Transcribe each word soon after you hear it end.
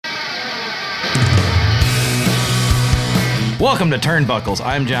Welcome to Turnbuckles.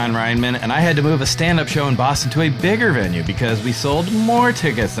 I'm John Reinman, and I had to move a stand-up show in Boston to a bigger venue because we sold more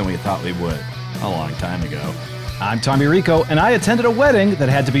tickets than we thought we would a long time ago. I'm Tommy Rico, and I attended a wedding that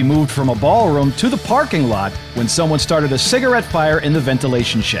had to be moved from a ballroom to the parking lot when someone started a cigarette fire in the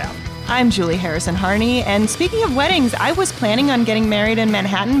ventilation shaft. I'm Julie Harrison Harney, and speaking of weddings, I was planning on getting married in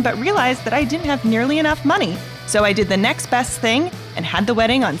Manhattan, but realized that I didn't have nearly enough money. So I did the next best thing and had the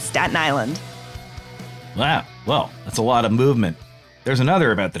wedding on Staten Island. Wow, well, that's a lot of movement. There's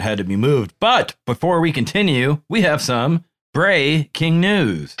another event that had to be moved, but before we continue, we have some breaking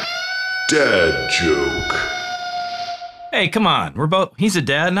news. Dad joke. Hey, come on, he's a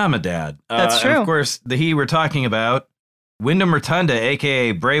dad and I'm a dad. That's true. And of course, the he we're talking about, Wyndham Rotunda,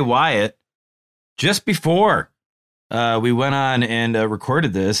 aka Bray Wyatt, just before we went on and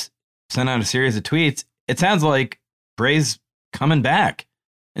recorded this, sent out a series of tweets. It sounds like Bray's coming back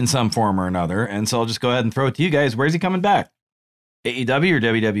in some form or another. And so I'll just go ahead and throw it to you guys. Where's he coming back? AEW or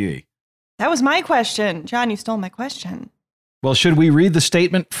WWE? That was my question. John, you stole my question. Well, should we read the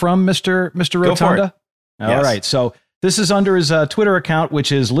statement from Mr. Rotunda? All Yes. right. So this is under his Twitter account,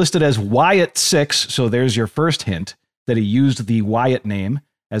 which is listed as Wyatt6. So there's your first hint that he used the Wyatt name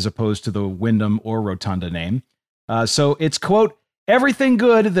as opposed to the Wyndham or Rotunda name. So it's, quote, "Everything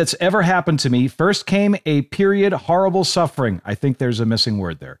good that's ever happened to me first came a period horrible suffering." I think there's a missing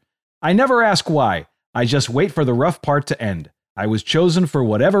word there. "I never ask why. I just wait for the rough part to end. I was chosen for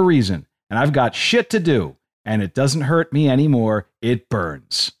whatever reason, and I've got shit to do, and it doesn't hurt me anymore. It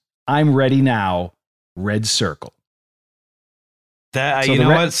burns. I'm ready now. Red circle." That So you the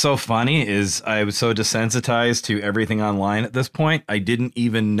know what's so funny is I was so desensitized to everything online at this point, I didn't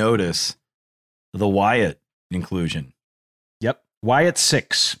even notice the Wyatt inclusion. Yep.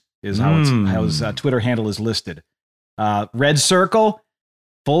 Wyatt6 is how his Twitter handle is listed. Red circle,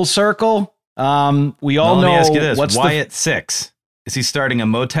 full circle. We all know. Let me ask you this: what's Wyatt6? Is he starting a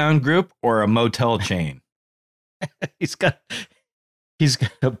Motown group or a motel chain? He's got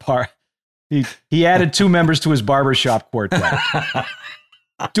a bar. He added 2 members to his barbershop quartet.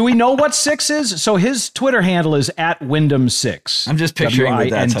 Do we know what 6 is? So his Twitter handle is @Wyndham6. I'm just picturing that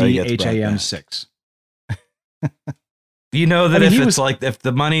that's how he gets brought back. WINDHAM6. You know that I mean, if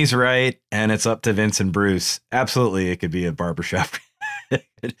the money's right and it's up to Vince and Bruce, absolutely it could be a barbershop.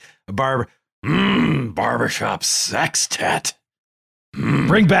 Barbershop sextet.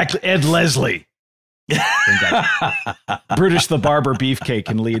 Bring back Ed Leslie. Brutus the Barber Beefcake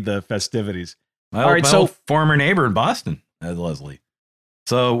can lead the festivities. Well, All right, my so old former neighbor in Boston, Ed Leslie.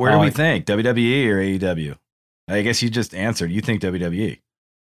 So where do we think? WWE or AEW? I guess you just answered. You think WWE.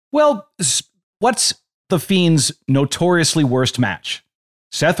 well, what's the Fiend's notoriously worst match?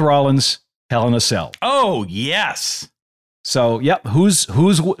 Seth Rollins, Hell in a Cell. Oh, yes. So, yep, who's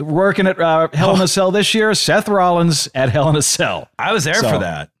working at Hell in a Cell this year? Seth Rollins at Hell in a Cell. I was there for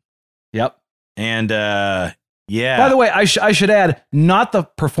that. Yep. And yeah. By the way, I should add, not the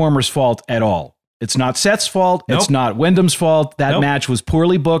performer's fault at all. It's not Seth's fault. Nope. It's not Wyndham's fault. That Nope. match was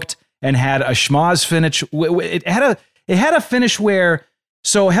poorly booked and had a schmoz finish. It had a finish where,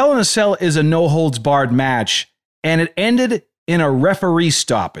 so Hell in a Cell is a no holds barred match, and it ended in a referee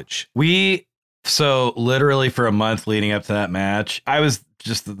stoppage. So literally for a month leading up to that match, I was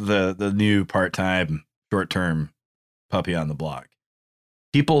just the new part-time, short-term puppy on the block.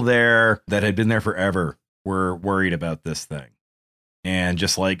 People there that had been there forever were worried about this thing. And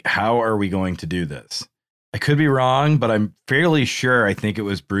just like, how are we going to do this? I could be wrong, but I'm fairly sure I think it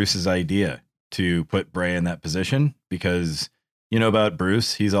was Bruce's idea to put Bray in that position because you know about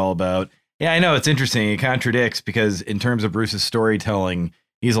Bruce. He's all about, yeah, I know it's interesting. It contradicts because in terms of Bruce's storytelling,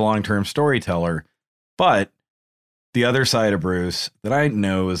 he's a long-term storyteller. But the other side of Bruce that I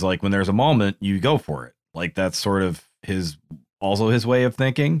know is like when there's a moment, you go for it. Like that's sort of his way of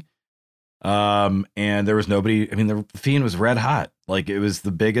thinking. And there was nobody. I mean, the Fiend was red hot. Like it was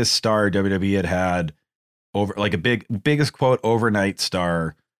the biggest star WWE had over, like biggest quote overnight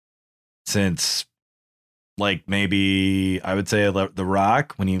star since like maybe I would say The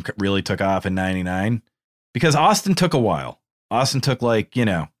Rock when he really took off in '99, because Austin took a while. Austin took like,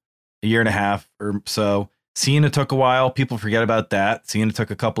 a year and a half or so. Cena took a while. People forget about that. Cena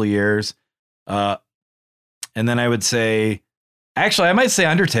took a couple of years. And then I would say, actually, I might say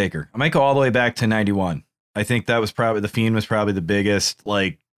Undertaker. I might go all the way back to 91. I think that was probably, the Fiend was probably the biggest,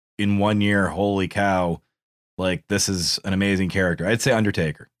 like in 1 year, holy cow. Like this is an amazing character. I'd say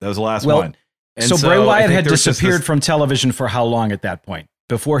Undertaker. That was the last one. And so Bray Wyatt had there was disappeared from television for how long at that point?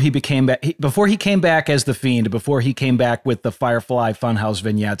 Before he came back as the Fiend, before he came back with the Firefly Funhouse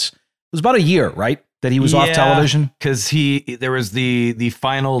vignettes, it was about a year, right? that he was off television? Because there was the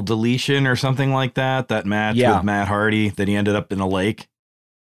final deletion or something like that match with Matt Hardy that he ended up in a lake.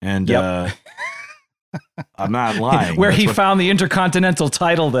 And I'm not lying. Where he found the Intercontinental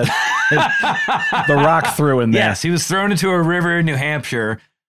title that The Rock threw in there. Yes, he was thrown into a river in New Hampshire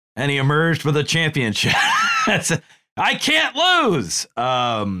and he emerged with a championship. I can't lose.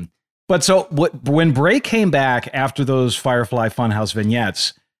 But so when Bray came back after those Firefly Funhouse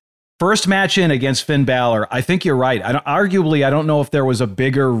vignettes, first match in against Finn Balor, I think you're right. Arguably, I don't know if there was a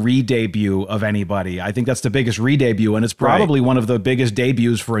bigger re-debut of anybody. I think that's the biggest re-debut, and it's probably one of the biggest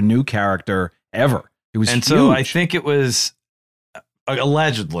debuts for a new character ever. It was huge. So I think it was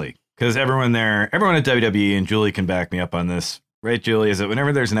allegedly, because everyone at WWE, and Julie can back me up on this, right, Julie, is that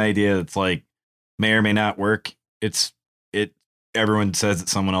whenever there's an idea that's like may or may not work, everyone says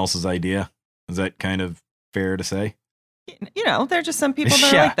it's someone else's idea. Is that kind of fair to say? You know, there are just some people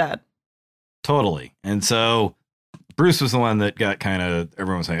that are like that. Totally. And so Bruce was the one that got kind of,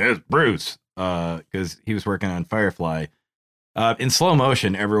 everyone was saying, it's Bruce, because he was working on Firefly. In slow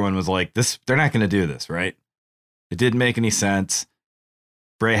motion, everyone was like, they're not going to do this, right? It didn't make any sense.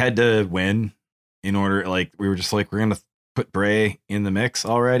 Bray had to win in order, like, we were just like, we're going to put Bray in the mix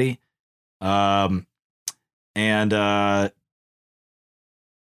already.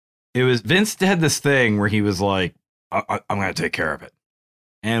 It was, Vince had this thing where he was like, I'm going to take care of it.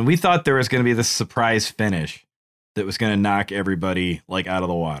 And we thought there was going to be this surprise finish that was going to knock everybody like out of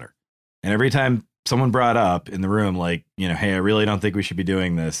the water. And every time someone brought up in the room, like, you know, hey, I really don't think we should be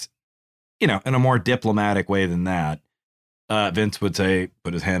doing this, you know, in a more diplomatic way than that, Vince would say,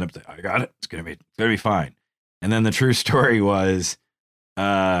 put his hand up, say, I got it. It's going to be fine. And then the true story was,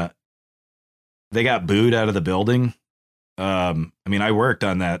 they got booed out of the building. I mean, I worked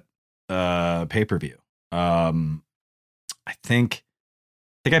on that, pay-per-view. I think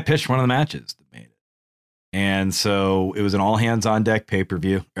I pitched one of the matches that made it. And so it was an all hands on deck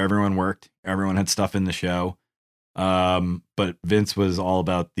pay-per-view. Everyone worked. Everyone had stuff in the show. But Vince was all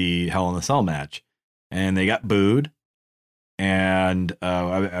about the Hell in a Cell match. And they got booed. And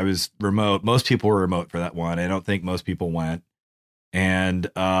I was remote. Most people were remote for that one. I don't think most people went. And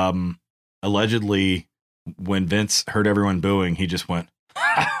allegedly, when Vince heard everyone booing, he just went,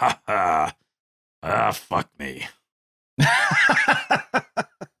 ha ha ha. Fuck me.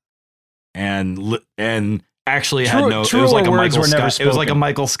 and actually had no. It was like a Michael Scott. It was like a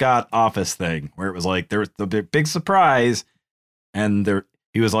Michael Scott Office thing where it was like there was the big surprise, and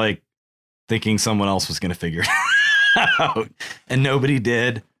he was like thinking someone else was going to figure it out, and nobody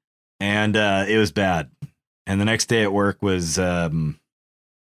did, and it was bad. And the next day at work was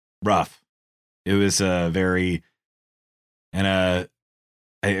rough. It was very, and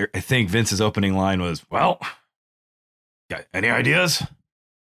I think Vince's opening line was, well, got any ideas?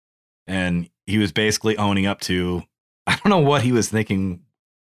 And he was basically owning up to, I don't know what he was thinking,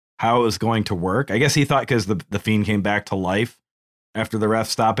 how it was going to work. I guess he thought because the Fiend came back to life after the ref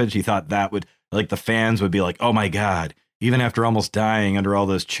stoppage, he thought that would, like, the fans would be like, oh my God, even after almost dying under all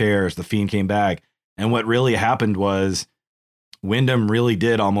those chairs, the Fiend came back. And what really happened was Wyndham really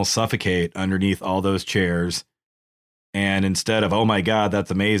did almost suffocate underneath all those chairs. And instead of, oh my God,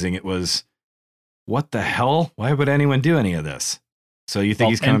 that's amazing, it was, what the hell? Why would anyone do any of this? So you think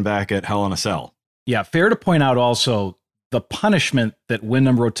he's coming back at Hell in a Cell? Yeah. Fair to point out also the punishment that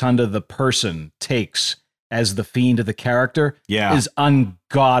Wyndham Rotunda, the person, takes as the Fiend of the character is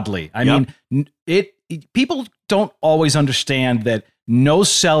ungodly. I mean, people don't always understand that no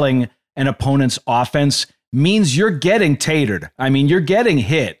selling an opponent's offense means you're getting tatered. I mean, you're getting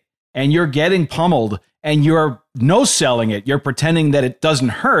hit and you're getting pummeled and you're no selling it. You're pretending that it doesn't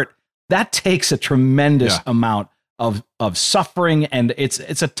hurt. That takes a tremendous amount of suffering, and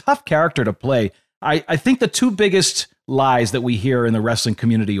it's a tough character to play. I think the two biggest lies that we hear in the wrestling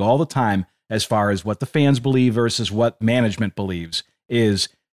community all the time, as far as what the fans believe versus what management believes, is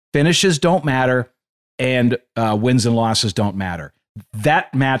finishes don't matter and wins and losses don't matter.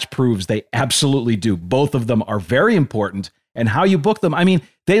 That match proves they absolutely do. Both of them are very important, and how you book them. I mean,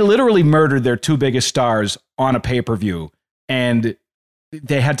 they literally murdered their two biggest stars on a pay-per-view, and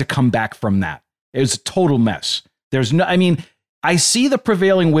they had to come back from that. It was a total mess. I see the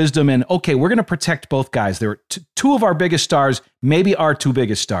prevailing wisdom in, okay, we're going to protect both guys. They're two of our biggest stars, maybe our two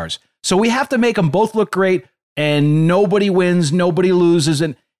biggest stars. So we have to make them both look great, and nobody wins, nobody loses,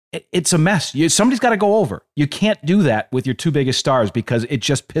 and it's a mess. Somebody's got to go over. You can't do that with your two biggest stars because it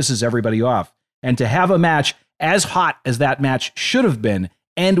just pisses everybody off. And to have a match as hot as that match should have been,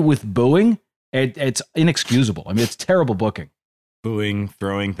 and with booing, it's inexcusable. I mean, it's terrible booking. Booing,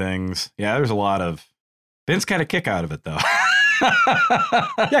 throwing things. Yeah, there's a lot of... Vince got a kick out of it, though.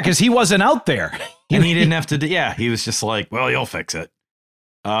 Yeah, because he wasn't out there. And he didn't have to do, yeah, he was just like, well, you'll fix it.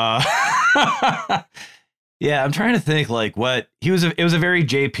 Yeah, I'm trying to think like what it was a very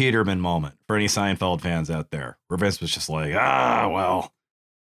Jay Peterman moment for any Seinfeld fans out there, where Vince was just like, well,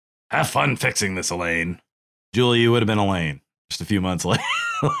 have fun fixing this, Elaine. Julie, you would have been Elaine just a few months later.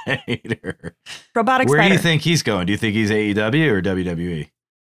 Robotic Where spider. do you think he's going? Do you think he's AEW or WWE?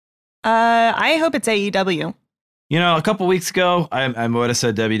 I hope it's AEW. You know, a couple weeks ago, I would have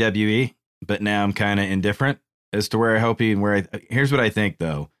said WWE, but now I'm kind of indifferent as to where I hope he and where here's what I think,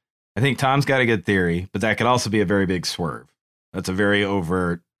 though. I think Tom's got a good theory, but that could also be a very big swerve. That's a very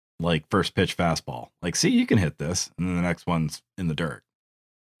overt, like, first pitch fastball. Like, see, you can hit this, and then the next one's in the dirt.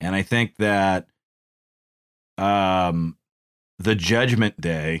 And I think that the Judgment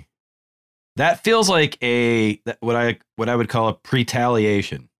Day, that feels like what I would call a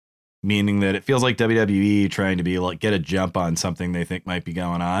pretaliation, meaning that it feels like WWE trying to be like get a jump on something they think might be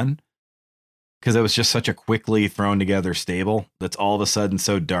going on. Because it was just such a quickly thrown together stable that's all of a sudden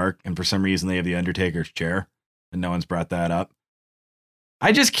so dark. And for some reason, they have the Undertaker's chair and no one's brought that up.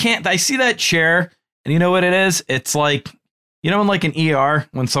 I just can't. I see that chair and you know what it is? It's like, you know, in like an ER,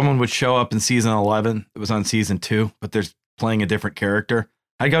 when someone would show up in season 11, it was on season 2, but they're playing a different character.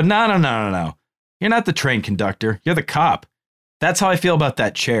 I go, no. You're not the train conductor. You're the cop. That's how I feel about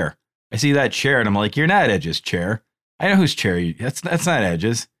that chair. I see that chair and I'm like, you're not Edge's chair. I know whose chair you. That's not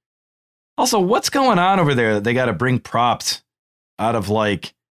Edge's. Also, what's going on over there? They got to bring props out of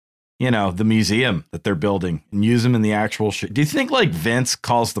like, you know, the museum that they're building and use them in the actual shit. Do you think like Vince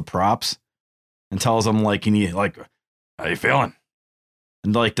calls the props and tells them like, you need like, how you feeling?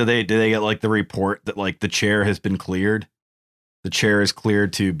 And like, do they get like the report that like the chair has been cleared? The chair is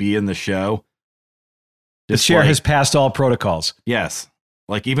cleared to be in the show. The chair has passed all protocols. Yes.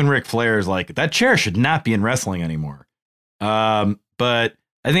 Like even Ric Flair is like, that chair should not be in wrestling anymore. But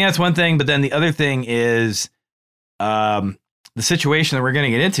I think that's one thing. But then the other thing is the situation that we're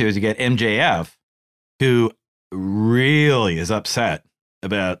going to get into is you get MJF, who really is upset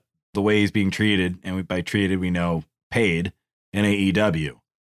about the way he's being treated. And by treated, we know paid in AEW.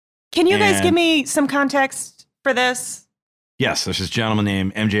 Can you guys give me some context for this? Yes, there's this gentleman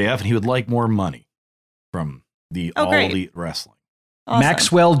named MJF, and he would like more money from the All Elite Wrestling. Awesome.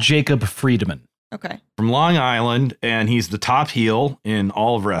 Maxwell Jacob Friedman. Okay. From Long Island, and he's the top heel in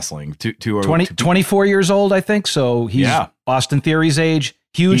all of wrestling. 24 years old, I think. So he's Austin Theory's age,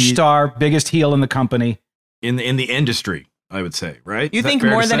 huge star, biggest heel in the company. In the industry, I would say, right? You think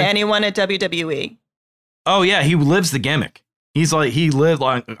more than anyone at WWE? Oh, yeah, he lives the gimmick. He's like, he lived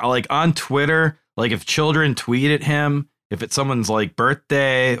like on Twitter, like if children tweet at him, if it's someone's like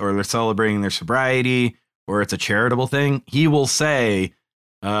birthday or they're celebrating their sobriety or it's a charitable thing, he will say,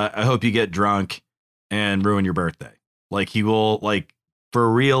 I hope you get drunk and ruin your birthday. Like he will, like, for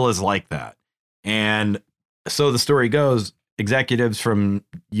real is like that. And so the story goes, executives from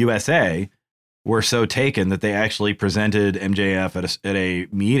USA were so taken that they actually presented MJF at a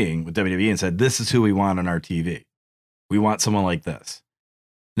meeting with WWE and said, this is who we want on our TV. We want someone like this.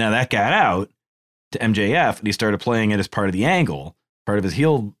 Now that got out to MJF and he started playing it as part of the angle, part of his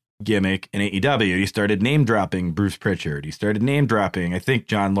heel gimmick in AEW. He started name dropping Bruce Pritchard. He started name dropping, I think,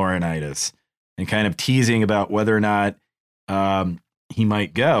 John Laurinaitis, and kind of teasing about whether or not he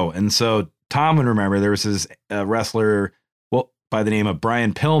might go. And so Tom would remember there was this wrestler, well, by the name of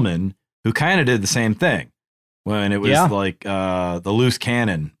Brian Pillman, who kind of did the same thing when it was like the loose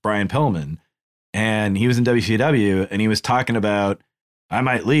cannon, Brian Pillman. And he was in WCW and he was talking about, I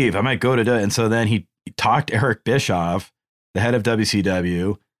might leave, I might go to, and so then he talked Eric Bischoff, the head of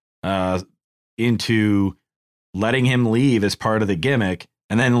WCW, into letting him leave as part of the gimmick,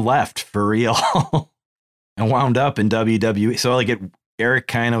 and then left for real and wound up in WWE. So like Eric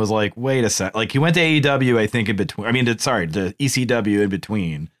kind of was like, wait a sec. Like he went to AEW, I think, in between. I mean, to ECW in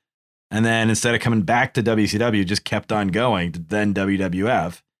between. And then instead of coming back to WCW, just kept on going to then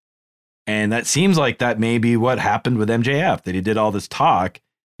WWF. And that seems like that may be what happened with MJF, that he did all this talk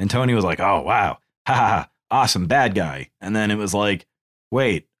and Tony was like, oh, wow, ha, awesome, bad guy. And then it was like,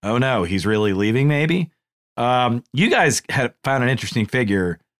 wait, oh no, he's really leaving maybe? You guys had found an interesting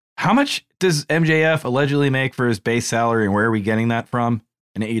figure. How much does MJF allegedly make for his base salary and where are we getting that from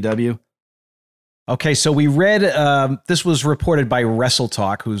in AEW? Okay, so we read, this was reported by Wrestle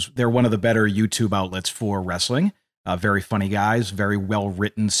Talk, they're one of the better YouTube outlets for wrestling. Very funny guys, very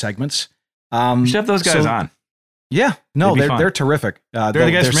well-written segments. We should have those guys on. Yeah, no, they're terrific. They're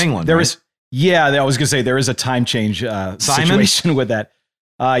the guys from England, right? I was going to say there is a time change situation with that.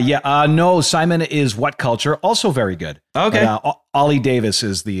 No, Simon is What Culture, also very good. Okay. But, Ollie Davis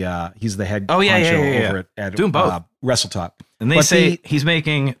is he's the head honcho over at doing both. Wrestle Talk. And they say he's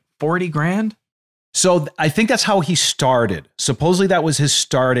making $40,000 So I think that's how he started. Supposedly that was his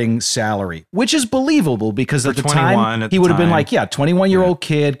starting salary, which is believable because at the time he would have been like, 21-year-old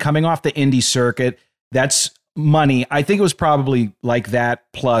kid coming off the indie circuit. That's money. I think it was probably like that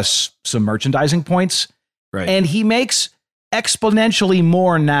plus some merchandising points. Right. And he makes exponentially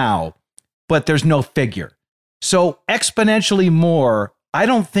more now, but there's no figure. So exponentially more, I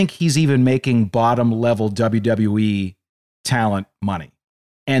don't think he's even making bottom level WWE talent money.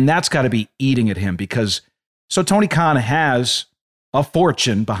 And that's got to be eating at him because so Tony Khan has a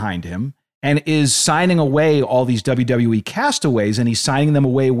fortune behind him and is signing away all these WWE castaways, and he's signing them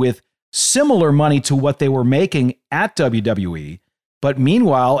away with similar money to what they were making at WWE. But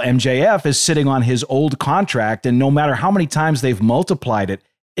meanwhile, MJF is sitting on his old contract, and no matter how many times they've multiplied it,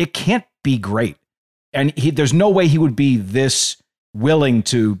 it can't be great. And there's no way he would be this willing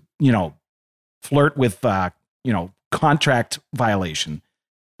to, flirt with, contract violation.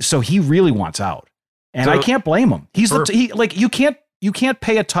 So he really wants out, and I can't blame him. You can't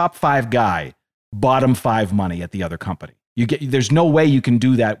pay a top 5 guy bottom 5 money at the other company. There's no way you can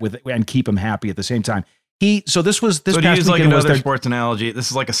do that and keep him happy at the same time. So this past to use like weekend another sports analogy,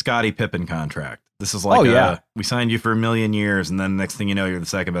 this is like a Scottie Pippen contract. This is like, we signed you for 1 million years, and then next thing you know, you're the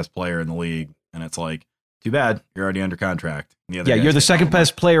second best player in the league, and it's like, too bad, you're already under contract. You're the second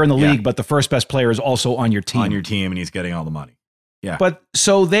best player in the league, but the first best player is also on your team. And he's getting all the money. Yeah. But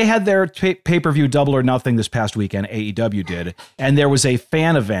so they had their pay-per-view Double or Nothing this past weekend, AEW did, and there was a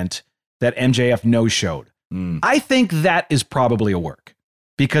fan event that MJF no-showed. I think that is probably a work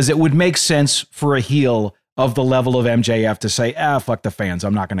because it would make sense for a heel of the level of MJF to say, fuck the fans,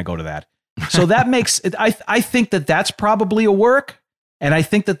 I'm not going to go to that. So that makes it, I think that that's probably a work, and I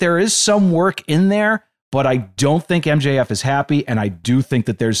think that there is some work in there, but I don't think MJF is happy, and I do think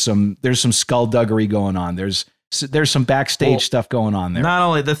that there's some skullduggery going on. There's some backstage stuff going on there. Not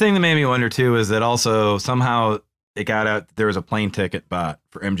only, the thing that made me wonder too is that also somehow it got out there was a plane ticket bought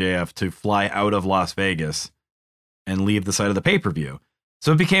for MJF to fly out of Las Vegas and leave the site of the pay-per-view.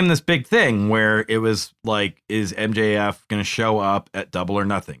 So it became this big thing where it was like, is MJF going to show up at Double or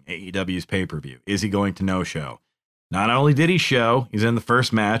Nothing, AEW's pay-per-view? Is he going to no-show? Not only did he show, he's in the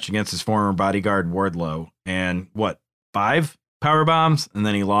first match against his former bodyguard Wardlow, and 5 power bombs, and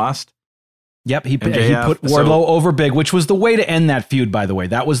then he lost. Yep, he put Wardlow over big, which was the way to end that feud, by the way.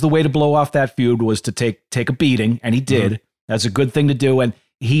 That was the way to blow off that feud, was to take a beating, and he did. Mm-hmm. That's a good thing to do, and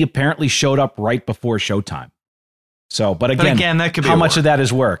he apparently showed up right before Showtime. So, but again that could be how much of that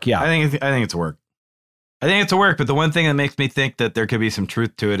is work? Yeah, I think it's work. I think it's a work, but the one thing that makes me think that there could be some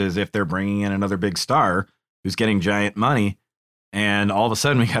truth to it is if they're bringing in another big star who's getting giant money, and all of a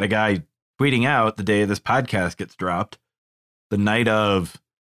sudden we got a guy tweeting out the day this podcast gets dropped, the night of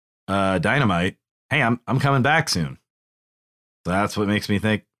Dynamite, hey, I'm coming back soon. So that's what makes me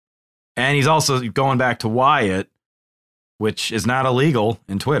think. And he's also going back to Wyatt, which is not illegal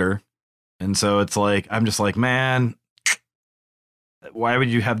in Twitter. And so it's like, I'm just like, man, why would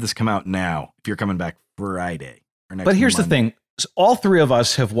you have this come out now if you're coming back Friday or next? But here's Monday? The thing. All 3 of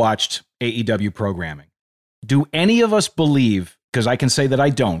us have watched AEW programming. Do any of us believe, because I can say that I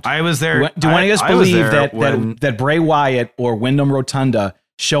don't. I was there. Do any of us believe that Bray Wyatt or Wyndham Rotunda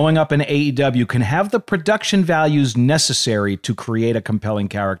showing up in AEW can have the production values necessary to create a compelling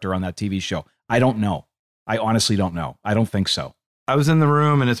character on that TV show? I don't know. I honestly don't know. I don't think so. I was in the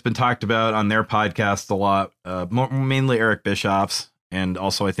room, and it's been talked about on their podcast a lot, mainly Eric Bischoff's, and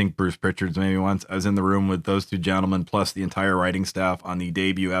also I think Bruce Pritchard's maybe once. I was in the room with those 2 gentlemen, plus the entire writing staff on the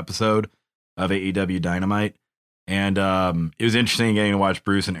debut episode of AEW Dynamite. And it was interesting getting to watch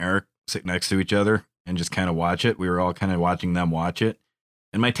Bruce and Eric sit next to each other and just kind of watch it. We were all kind of watching them watch it.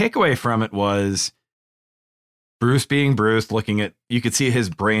 And my takeaway from it was Bruce being Bruce, you could see his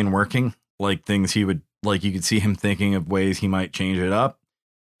brain working, like things he would, like you could see him thinking of ways he might change it up.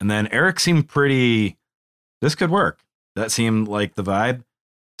 And then Eric seemed this could work. That seemed like the vibe.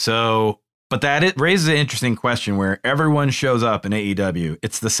 So, but it raises an interesting question where everyone shows up in AEW.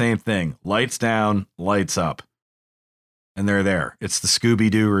 It's the same thing. Lights down, lights up. And they're there. It's the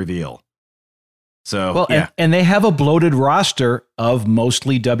Scooby-Doo reveal. So, and they have a bloated roster of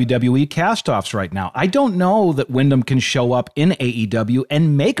mostly WWE cast-offs right now. I don't know that Wyndham can show up in AEW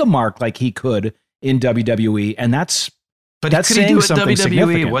and make a mark like he could in WWE, and that's saying something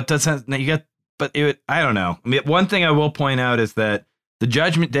significant. What does that you get? But I don't know. I mean, one thing I will point out is that the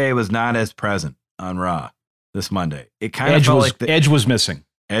Judgment Day was not as present on Raw this Monday. It kind of felt like Edge was missing.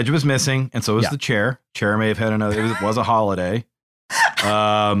 Edge was missing, and so was the chair. Chair may have had another. It was a holiday.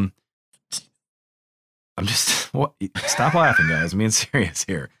 I'm just stop laughing, guys. I'm being serious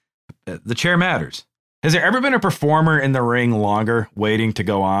here. The chair matters. Has there ever been a performer in the ring longer waiting to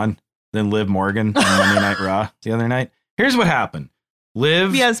go on than Liv Morgan on Monday Night Raw the other night? Here's what happened.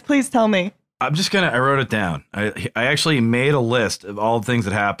 Liv. Yes, please tell me. I wrote it down. I actually made a list of all the things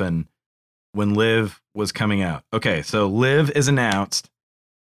that happened when Liv was coming out. Okay, so Liv is announced.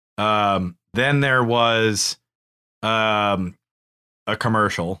 Then there was a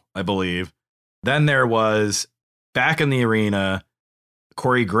commercial, I believe. Then there was back in the arena,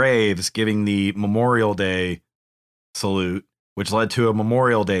 Corey Graves giving the Memorial Day salute, which led to a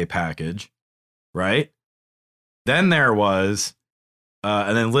Memorial Day package, right? Then there was,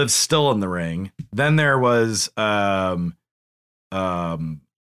 and then Liv's still in the ring. Then there was, like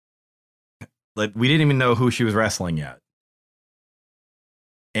we didn't even know who she was wrestling yet.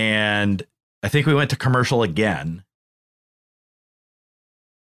 And I think we went to commercial again.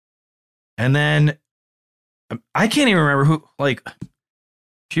 And then I can't even remember who, like,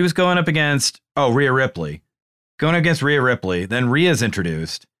 she was going up against, Rhea Ripley. Going against Rhea Ripley. Then Rhea's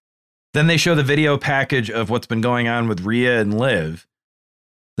introduced. Then they show the video package of what's been going on with Rhea and Liv.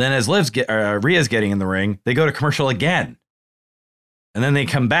 Then as Rhea's getting in the ring, they go to commercial again. And then they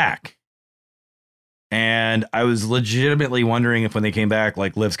come back. And I was legitimately wondering if when they came back,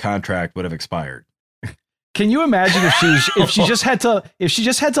 like Liv's contract would have expired. Can you imagine if she just had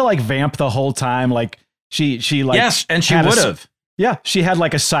to like vamp the whole time? Like she like, yes, and she would have. Yeah, she had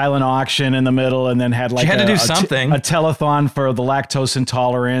like a silent auction in the middle, and then had like she had to do something, a telethon for the lactose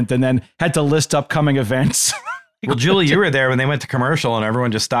intolerant, and then had to list upcoming events. Well, Julie, you were there when they went to commercial, and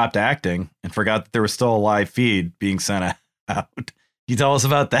everyone just stopped acting and forgot that there was still a live feed being sent out. Can you tell us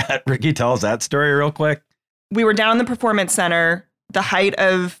about that, Ricky? Tell us that story real quick. We were down in the Performance Center, the height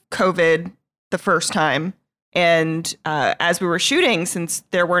of COVID, the first time. And as we were shooting, since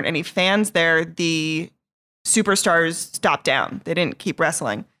there weren't any fans there, the superstars stopped down. They didn't keep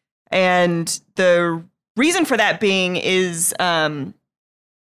wrestling. And the reason for that being is, why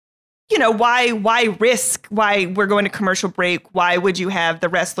risk? Why we're going to commercial break? Why would you have the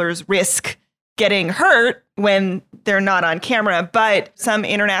wrestlers risk getting hurt when they're not on camera? But some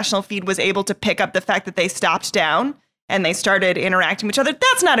international feed was able to pick up the fact that they stopped down and they started interacting with each other.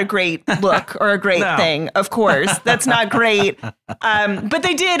 That's not a great look or a great thing, of course. That's not great. But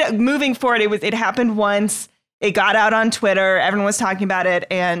they did, moving forward, it happened once. It got out on Twitter. Everyone was talking about it.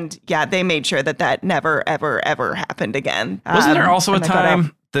 And yeah, they made sure that never, ever, ever happened again. Wasn't there also a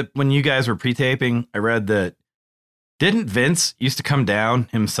time that when you guys were pre-taping, I read that, didn't Vince used to come down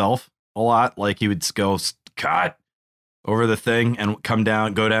himself a lot? Like he would go cut over the thing and go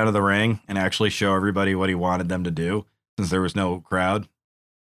down to the ring and actually show everybody what he wanted them to do, since there was no crowd.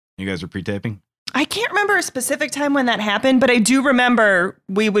 You guys were pre-taping? I can't remember a specific time when that happened, but I do remember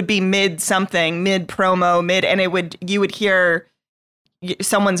we would be mid promo, and you would hear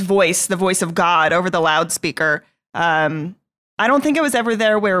someone's voice, the voice of God, over the loudspeaker. I don't think it was ever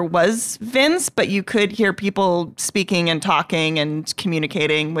there where it was Vince, but you could hear people speaking and talking and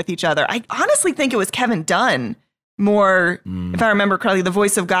communicating with each other. I honestly think it was Kevin Dunn more, if I remember correctly. The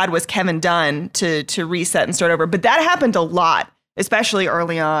voice of God was Kevin Dunn to reset and start over. But that happened a lot, especially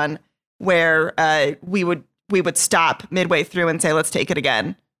early on, where we would stop midway through and say, let's take it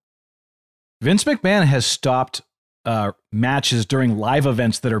again. Vince McMahon has stopped matches during live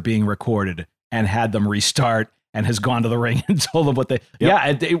events that are being recorded and had them restart, and has gone to the ring and told them what they,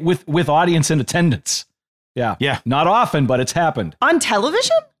 with audience in attendance. Yeah. Not often, but it's happened. On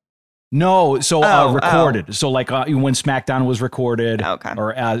television? No, so recorded. So like when SmackDown was recorded,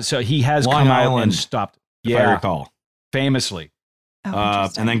 or so he has Long come Island, out and stopped. If I recall. Famously.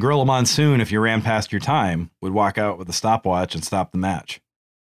 And then Gorilla Monsoon, if you ran past your time, would walk out with a stopwatch and stop the match.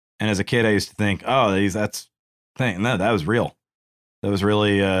 And as a kid, I used to think, that's thing. No, that was real. That was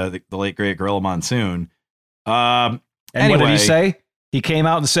really the late great Gorilla Monsoon. And what did he say? He came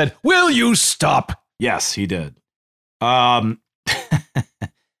out and said, "Will you stop?" Yes, he did. But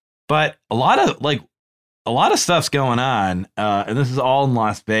a lot of stuff's going on, and this is all in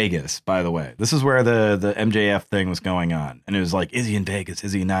Las Vegas, by the way. This is where the MJF thing was going on, and it was like, is he in Vegas?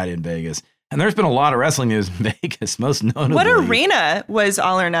 Is he not in Vegas? And there's been a lot of wrestling news in Vegas, most notably. What arena was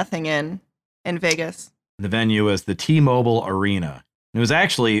All or Nothing in Vegas? The venue was the T-Mobile Arena. It was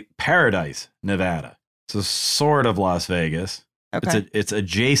actually Paradise, Nevada. So sort of Las Vegas. Okay. It's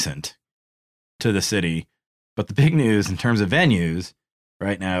adjacent to the city. But the big news in terms of venues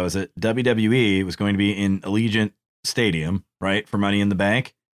right now is that WWE was going to be in Allegiant Stadium, right, for Money in the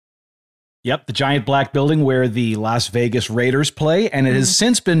Bank. Yep, the giant black building where the Las Vegas Raiders play, and it has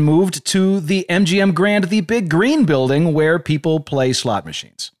since been moved to the MGM Grand, the big green building where people play slot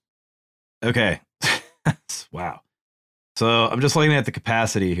machines. Okay. Wow. So I'm just looking at the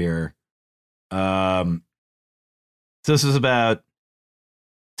capacity here. So this is about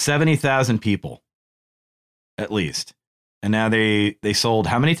 70,000 people, at least. And now they sold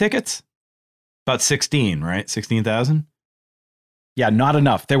how many tickets? About 16, right? 16,000? Yeah, not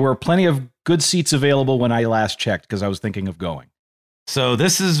enough. There were plenty of good seats available when I last checked because I was thinking of going. So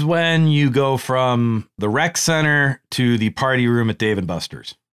this is when you go from the rec center to the party room at Dave &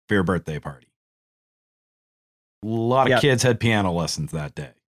 Buster's for your birthday party. A lot of kids had piano lessons that day.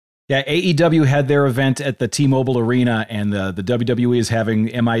 Yeah, AEW had their event at the T-Mobile Arena, and the WWE is having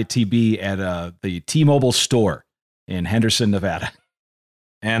MITB at the T-Mobile store in Henderson, Nevada.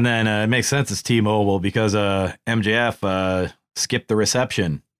 And then it makes sense it's T-Mobile because MJF skipped the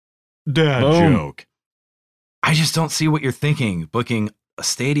reception. Dad joke. I just don't see what you're thinking, booking a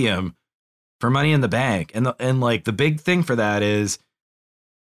stadium for Money in the Bank. And like the big thing for that is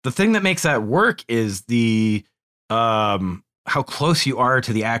the thing that makes that work is the how close you are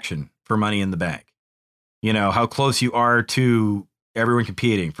to the action for Money in the Bank. You know, how close you are to everyone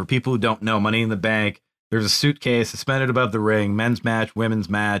competing. For people who don't know, Money in the Bank, there's a suitcase suspended above the ring, men's match, women's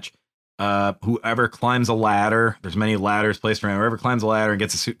match. Whoever climbs a ladder, there's many ladders placed around. Whoever climbs a ladder and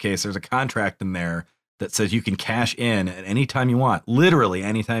gets a suitcase, there's a contract in there that says you can cash in at any time you want, literally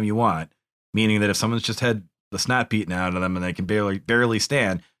anytime you want, meaning that if someone's just had the snot beaten out of them and they can barely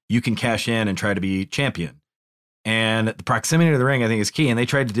stand, you can cash in and try to be champion. And the proximity to the ring, I think, is key. And they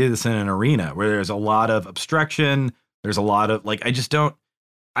tried to do this in an arena where there's a lot of obstruction. There's a lot of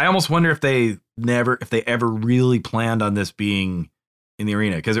I almost wonder if they ever really planned on this being in the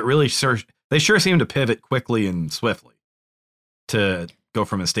arena, because they sure seem to pivot quickly and swiftly to go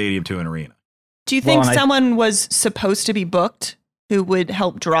from a stadium to an arena. Do you think someone was supposed to be booked who would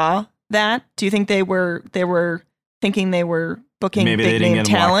help draw that? Do you think they were thinking they were booking maybe big they didn't name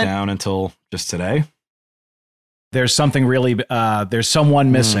get talent? Locked down until just today? There's something really, there's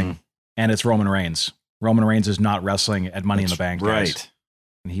someone missing, and it's Roman Reigns. Roman Reigns is not wrestling at Money in the Bank, guys. Right.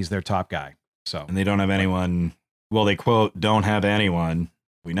 And he's their top guy. So, and they don't have anyone. Well, they quote, don't have anyone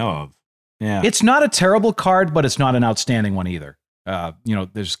we know of. Yeah. It's not a terrible card, but it's not an outstanding one either.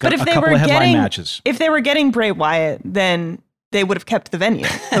 There's a couple of headline matches. If they were getting Bray Wyatt, then they would have kept the venue,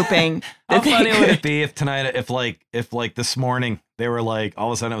 hoping. How funny would it be if tonight, if this morning they were like, all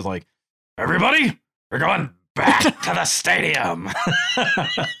of a sudden it was like, everybody, we're going back to the stadium.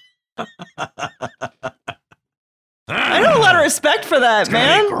 I got a lot of respect for that,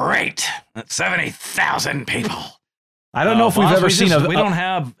 man. Great. That's 70,000 people. I don't know if we've ever seen we don't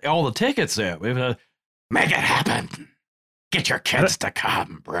have all the tickets yet. We have to make it happen. Get your kids to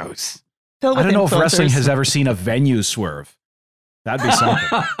come, bros. I don't know if wrestling has ever seen a venue swerve. That'd be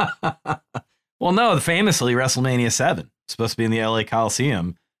something. Well, no, famously WrestleMania 7 supposed to be in the LA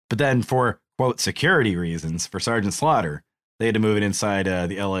Coliseum, but then for quote security reasons for Sergeant Slaughter, they had to move it inside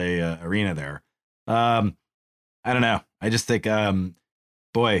the LA arena there. I don't know. I just think,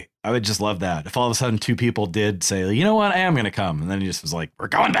 boy, I would just love that if all of a sudden two people did say, you know what, I am going to come. And then he just was like, we're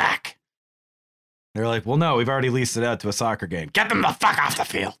going back. They're like, well, no, we've already leased it out to a soccer game. Get them the fuck off the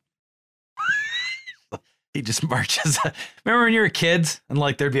field. He just marches. Remember when you were kids and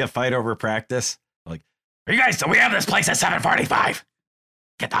like there'd be a fight over practice? Like, you guys, we have this place at 7:45.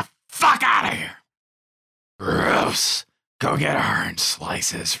 Get the fuck out of here. Gross. Go get orange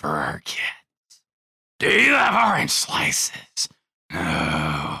slices for our kids. Do you have orange slices?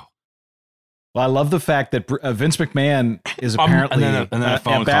 No. Well, I love the fact that Vince McMahon is apparently a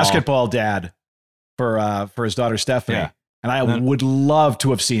basketball dad for his daughter Stephanie. Yeah. And I would love to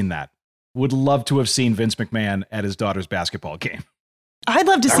have seen that. Would love to have seen Vince McMahon at his daughter's basketball game. I'd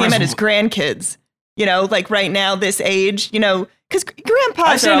love to see him at his grandkids. You know, like right now, this age, you know, because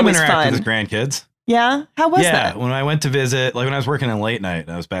grandpas are always fun. With his grandkids. Yeah? How was that? Yeah, when I went to visit, like when I was working in late night,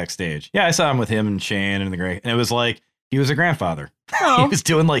 I was backstage. Yeah, I saw him with him and Shane and and it was like, he was a grandfather. Oh, he was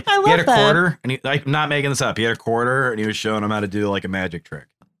doing like, he had a quarter, and I'm not making this up. He had a quarter, and he was showing him how to do like a magic trick.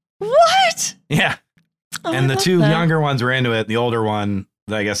 What? Yeah. Oh, and the two younger ones were into it. The older one,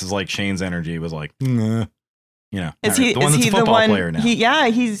 that I guess is like Shane's energy, was like, nah. You know, is he the one player now?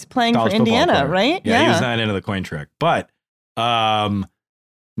 He's playing college for Indiana, right? Yeah, he was not into the coin trick. But no,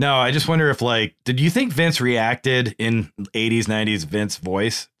 I just wonder if like, did you think Vince reacted in 80s, 90s Vince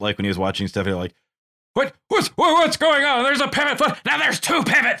voice, like when he was watching stuff, like, what's going on? There's a pivot foot. Now there's two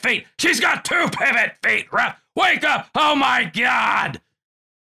pivot feet. She's got two pivot feet. Wake up. Oh my God.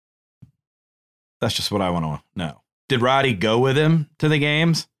 That's just what I want to know. Did Roddy go with him to the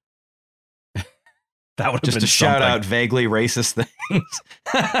games? That would just been to shout out vaguely racist things.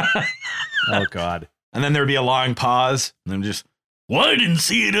 Oh God. And then there'd be a long pause and then just, well, I didn't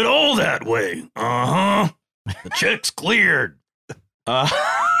see it at all that way. Uh-huh. The check's cleared. You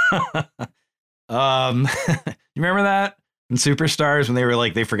remember that? in Superstars when they were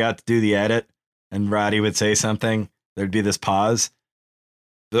like, they forgot to do the edit and Roddy would say something. There'd be this pause.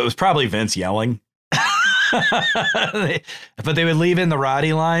 It was probably Vince yelling. But they would leave in the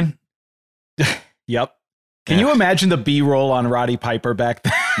Roddy line. Yep. Can you imagine the B-roll on Roddy Piper back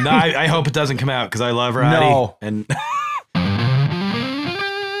then? No, I hope it doesn't come out because I love Roddy. No. And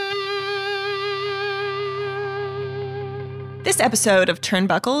This episode of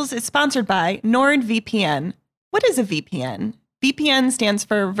Turnbuckles is sponsored by NordVPN. What is a VPN? VPN stands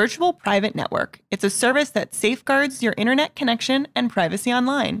for Virtual Private Network. It's a service that safeguards your internet connection and privacy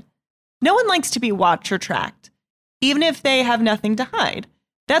online. No one likes to be watched or tracked, even if they have nothing to hide.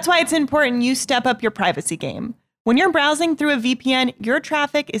 That's why it's important you step up your privacy game. When you're browsing through a VPN, your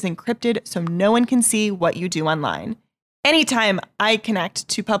traffic is encrypted so no one can see what you do online. Anytime I connect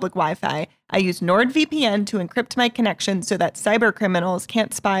to public Wi-Fi, I use NordVPN to encrypt my connection so that cyber criminals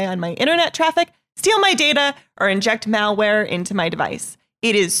can't spy on my internet traffic, steal my data, or inject malware into my device.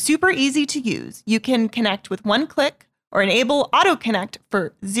 It is super easy to use. You can connect with one click or enable auto-connect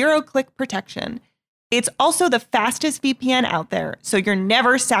for zero-click protection. It's also the fastest VPN out there, so you're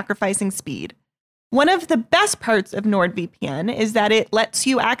never sacrificing speed. One of the best parts of NordVPN is that it lets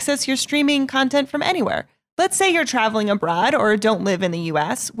you access your streaming content from anywhere. Let's say you're traveling abroad or don't live in the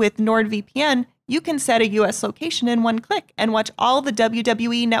US. With NordVPN, you can set a US location in one click and watch all the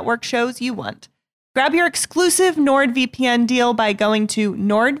WWE Network shows you want. Grab your exclusive NordVPN deal by going to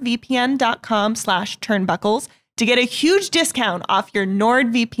nordvpn.com/turnbuckles to get a huge discount off your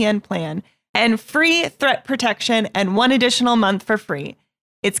NordVPN plan and free threat protection and one additional month for free.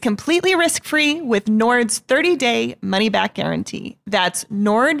 It's completely risk-free with Nord's 30-day money-back guarantee. That's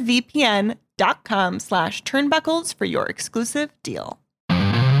nordvpn.com/turnbuckles for your exclusive deal.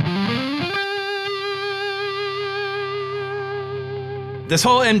 this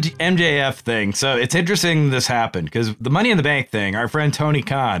whole MJF thing. So it's interesting this happened because the Money in the Bank thing, our friend Tony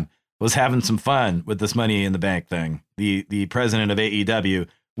Khan was having some fun with this Money in the Bank thing, the president of AEW,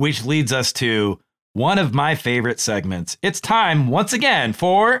 which leads us to one of my favorite segments. It's time once again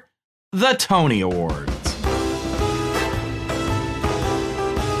for the Tony Awards.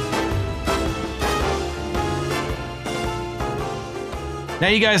 Now,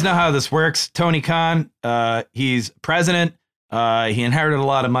 you guys know how this works. Tony Khan, he's president. He inherited a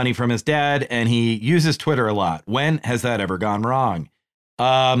lot of money from his dad, and he uses Twitter a lot. When has that ever gone wrong?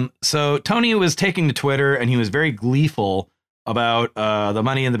 So Tony was taking to Twitter, and he was very gleeful about the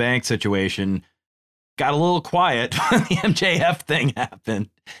Money in the Bank situation. Got a little quiet when the MJF thing happened.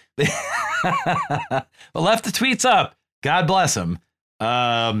 But left the tweets up. God bless him.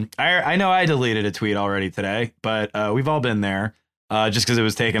 I know I deleted a tweet already today, but we've all been there. Just because it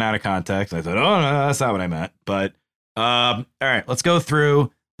was taken out of context. I thought, oh, no, that's not what I meant. But all right, let's go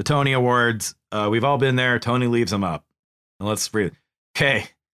through the Tony Awards. We've all been there. Tony leaves them up. And let's breathe. Okay.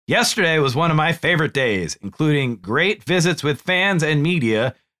 Yesterday was one of my favorite days, including great visits with fans and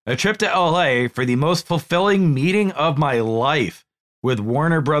media, a trip to LA for the most fulfilling meeting of my life with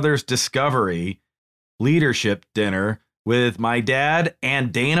Warner Brothers Discovery leadership dinner with my dad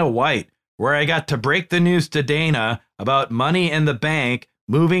and Dana White, where I got to break the news to Dana about Money in the Bank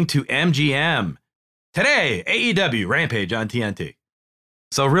moving to MGM. Today, AEW Rampage on TNT.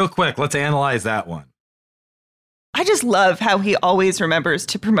 So real quick, let's analyze that one. I just love how he always remembers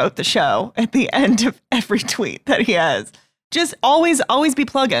to promote the show at the end of every tweet that he has. Just always be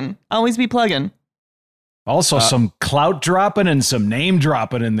plugging. Always be plugging. Also, some clout dropping and some name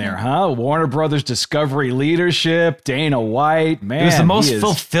dropping in there, huh? Warner Brothers Discovery leadership, Dana White, man. It was the most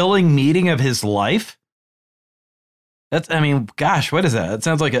fulfilling meeting of his life. Gosh, what is that? It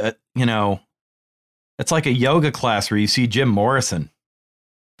sounds like it's like a yoga class where you see Jim Morrison.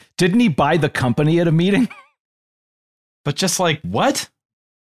 Didn't he buy the company at a meeting? But just like, what?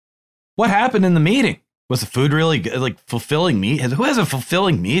 What happened in the meeting? Was the food really good? Like fulfilling meeting? Who has a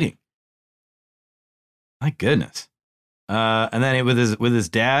fulfilling meeting? My goodness. And then with his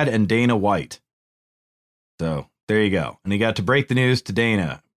dad and Dana White. So there you go. And he got to break the news to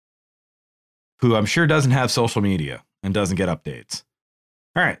Dana, who I'm sure doesn't have social media and doesn't get updates.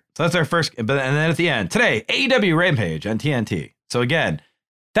 All right. So that's our first. And then at the end, today, AEW Rampage on TNT. So again,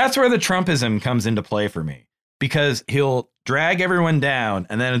 that's where the Trumpism comes into play for me, because he'll drag everyone down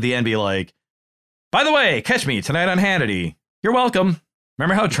and then at the end be like, by the way, catch me tonight on Hannity. You're welcome.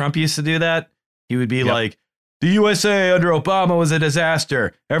 Remember how Trump used to do that? He would be like, the USA under Obama was a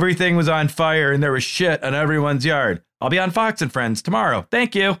disaster. Everything was on fire and there was shit on everyone's yard. I'll be on Fox and Friends tomorrow.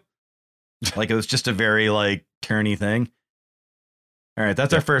 Thank you. Like it was just a very turny thing. All right,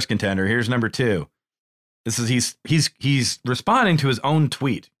 that's our first contender. Here's number two. This is he's responding to his own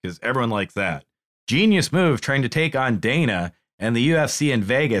tweet because everyone likes that. Genius move trying to take on Dana and the UFC in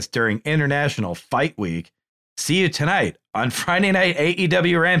Vegas during International Fight Week. See you tonight on Friday Night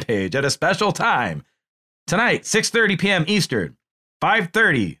AEW Rampage at a special time. Tonight, 6:30 p.m. Eastern,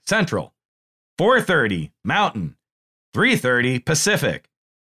 5:30 Central, 4:30 Mountain, 3:30 Pacific.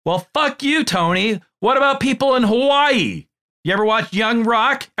 Well, fuck you, Tony. What about people in Hawaii? You ever watched Young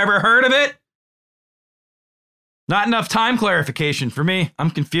Rock? Ever heard of it? Not enough time clarification for me. I'm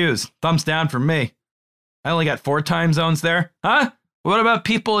confused. Thumbs down from me. I only got 4 time zones there. Huh? What about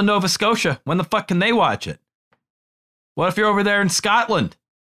people in Nova Scotia? When the fuck can they watch it? What if you're over there in Scotland?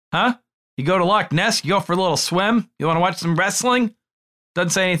 Huh? You go to Loch Ness, you go for a little swim? You want to watch some wrestling?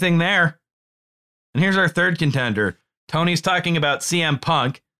 Doesn't say anything there. And here's our third contender. Tony's talking about CM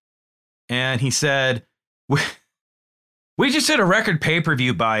Punk. And he said, we just did a record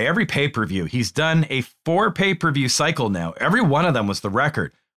pay-per-view by every pay-per-view. He's done a 4 pay-per-view cycle now. Every one of them was the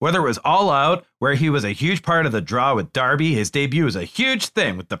record. Whether it was All Out, where he was a huge part of the draw with Darby, his debut was a huge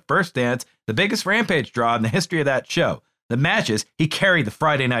thing with the first dance, the biggest Rampage draw in the history of that show. The matches, he carried the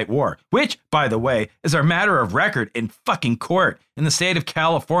Friday Night War, which, by the way, is our matter of record in fucking court in the state of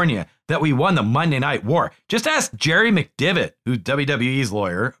California that we won the Monday Night War. Just ask Jerry McDivitt, who's WWE's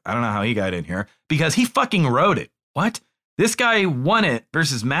lawyer. I don't know how he got in here, because he fucking wrote it. What? This guy won it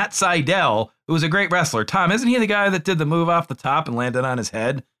versus Matt Sydal, who was a great wrestler. Tom, isn't he the guy that did the move off the top and landed on his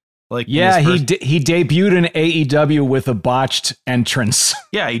head? Like, yeah, he debuted in AEW with a botched entrance.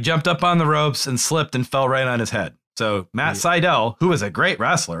 Yeah, he jumped up on the ropes and slipped and fell right on his head. So Matt Sydal, who was a great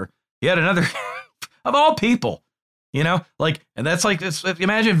wrestler, he had another of all people, you know, like, and that's like,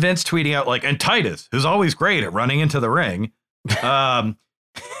 imagine Vince tweeting out like, and Titus, who's always great at running into the ring,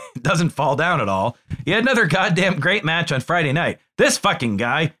 doesn't fall down at all. He had another goddamn great match on Friday night. This fucking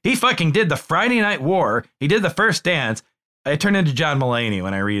guy, he fucking did the Friday Night War. He did the first dance. I turn into John Mulaney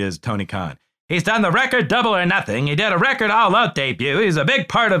when I read his Tony Khan. He's done the record Double or Nothing. He did a record All Out debut. He's a big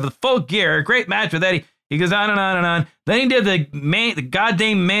part of the Full Gear. Great match with Eddie. He goes on and on and on. Then he did the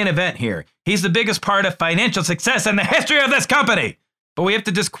goddamn main event here. He's the biggest part of financial success in the history of this company. But we have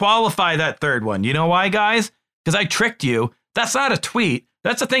to disqualify that third one. You know why, guys? Because I tricked you. That's not a tweet.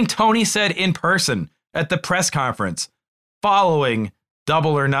 That's a thing Tony said in person at the press conference following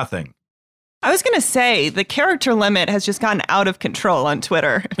Double or Nothing. I was going to say the character limit has just gotten out of control on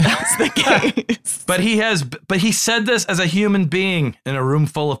Twitter. If that's the case. But he said this as a human being in a room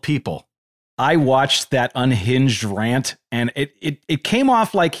full of people. I watched that unhinged rant, and it came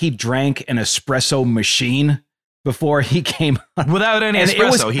off like he drank an espresso machine before he came on. Without any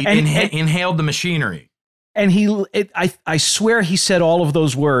espresso. He inhaled the machinery. And I swear he said all of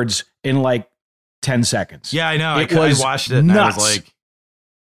those words in like 10 seconds. Yeah, I know. I watched it and nuts. I was like,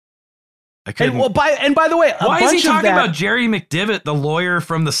 I couldn't. And by the way, why is he talking about Jerry McDivitt, the lawyer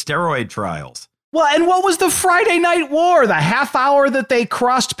from the steroid trials? Well, and what was the Friday Night War? The half hour that they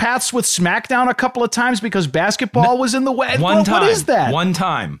crossed paths with SmackDown a couple of times because basketball was in the way. What is that? One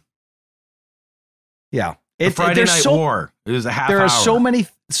time. Yeah. The Friday Night War. It was a half hour. There are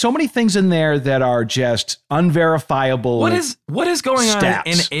so many things in there that are just unverifiable. What is going on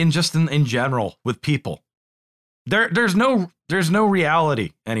in general with people? There's no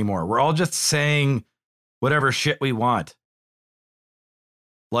reality anymore. We're all just saying whatever shit we want.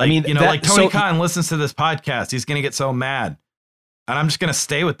 Like, like Tony Khan listens to this podcast. He's going to get so mad. And I'm just going to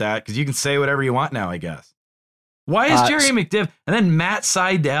stay with that because you can say whatever you want now, I guess. Why is Jerry McDivitt and then Matt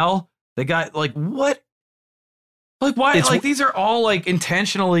Sydal, the guy, like, what? Like, why? Like, these are all like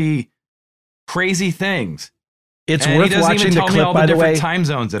intentionally crazy things. It's worth watching the clip, by the way. Time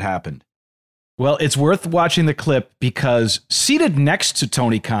zones that happened. Well, it's worth watching the clip because seated next to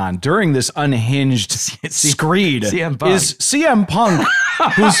Tony Khan during this unhinged screed is CM Punk,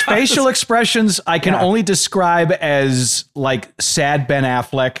 whose facial expressions I can only describe as like sad Ben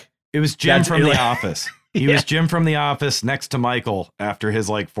Affleck. It was Jim from The Office. He was Jim from The Office next to Michael after his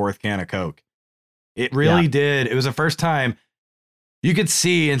like 4th can of Coke. It really did. It was the first time you could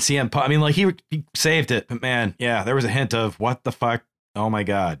see in CM Punk. I mean, like he saved it, but man, yeah, there was a hint of what the fuck. Oh my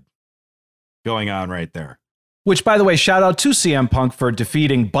God. Going on right there. Which, by the way, shout out to CM Punk for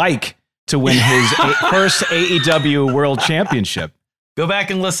defeating Bike to win his first AEW World Championship. Go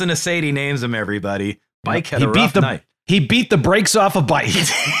back and listen to Sadie names him, everybody. Bike had a rough night. He beat the brakes off of Bike.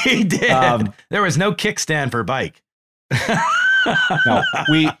 He did. There was no kickstand for Bike. No,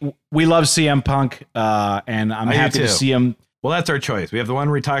 we love CM Punk, and I'm happy to see him. Well, that's our choice. We have the one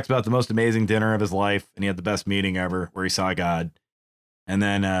where he talks about the most amazing dinner of his life, and he had the best meeting ever, where he saw God. And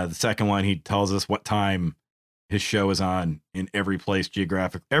then the second one, he tells us what time his show is on in every place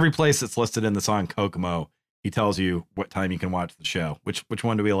every place that's listed in the song Kokomo. He tells you what time you can watch the show. Which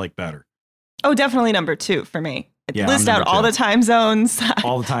one do we like better? Oh, definitely number 2 for me. Yeah, List I'm out number all 2. the time zones.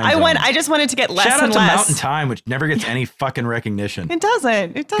 All the time I just wanted to get less Shout out and to less. Mountain Time, which never gets any fucking recognition. It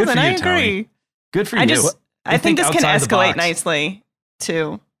doesn't. It Good doesn't. for I you, agree. Tony. Good for you. I think this can outside the escalate box. nicely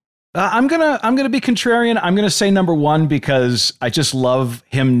too. I'm gonna be contrarian. I'm gonna say number 1 because I just love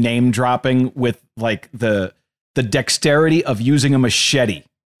him name dropping with like the dexterity of using a machete.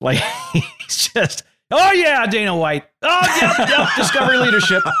 Like he's just, oh yeah, Dana White. Oh yep, Discovery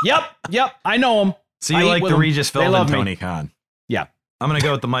Leadership. Yep, I know him. So I you eat like with the them. Regis They Philbin love me. Tony Khan? Yeah. I'm gonna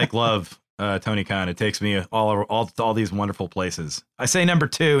go with the Mike Love Tony Khan. It takes me all these wonderful places. I say number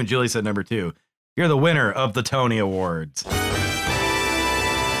 2, and Julie said number 2. You're the winner of the Tony Awards.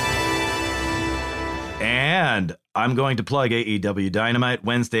 And I'm going to plug AEW Dynamite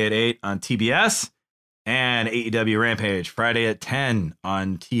Wednesday at 8 on TBS and AEW Rampage Friday at 10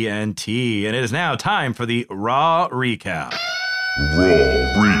 on TNT. And it is now time for the Raw Recap.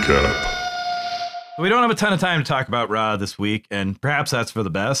 Raw recap. We don't have a ton of time to talk about Raw this week, and perhaps that's for the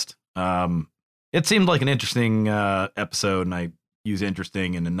best. It seemed like an interesting episode, and I use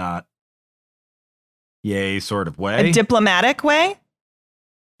interesting in a not yay sort of way. A diplomatic way.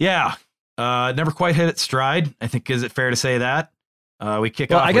 Yeah. Never quite hit its stride. I think, is it fair to say that? We kick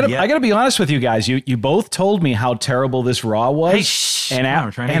Well, off. I gotta be honest with you guys. You both told me how terrible this Raw was, Hey, shh. and No,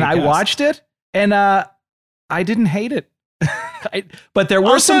 we're trying to get I guests. watched it, and I didn't hate it. But there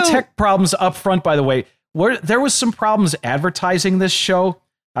were some Also- tech problems up front, by the way. There was some problems advertising this show.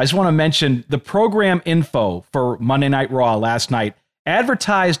 I just want to mention the program info for Monday Night Raw last night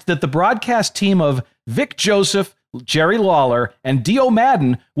advertised that the broadcast team of Vic Joseph, Jerry Lawler, and Dio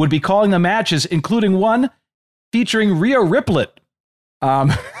Madden would be calling the matches, including one featuring Rhea Ripley.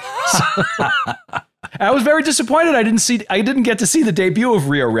 I was very disappointed. I didn't get to see the debut of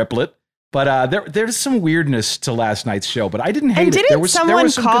Rhea Ripley. But there's some weirdness to last night's show, but I didn't hate And it. didn't There were someone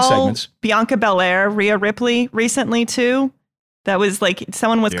some good call segments. Bianca Belair Rhea Ripley recently too? That was like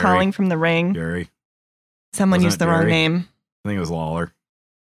someone was Jerry. calling from the ring. Jerry. Someone Wasn't used it the wrong Jerry? name. I think it was Lawler.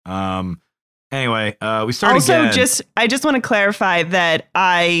 Anyway, we started Also, again. I just want to clarify that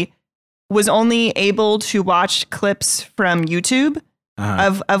I was only able to watch clips from YouTube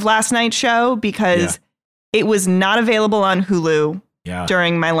of last night's show because it was not available on Hulu Yeah.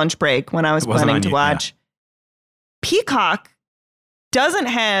 during my lunch break when I was It wasn't planning on to you- watch. Peacock doesn't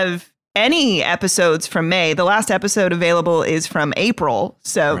have any episodes from May. The last episode available is from April.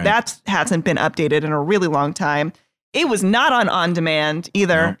 So Right. that hasn't been updated in a really long time. It was not on demand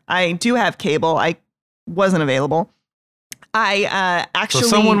either. No. I do have cable. I wasn't available. I actually So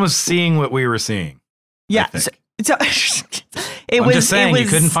someone was seeing what we were seeing. yeah. I think. So it I'm was just saying it was, you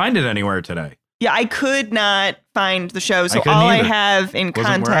couldn't find it anywhere today. Yeah, I could not find the show. So couldn't all I either. have in Wasn't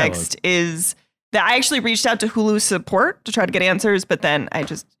where I context is that I actually reached out to Hulu support to try to get answers, but then I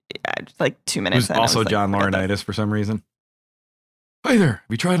just like 2 minutes. Who's in, I also was like, John forget that. Laurinaitis for some reason. Hi there. Have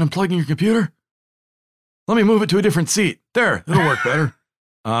you tried unplugging your computer? Let me move it to a different seat. There, it'll work better.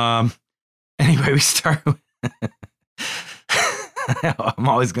 Anyway, we start. I'm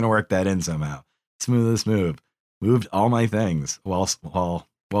always going to work that in somehow. Smoothest move. Moved all my things while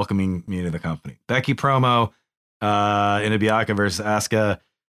welcoming me to the company. Becky promo, in a Bianca versus Asuka.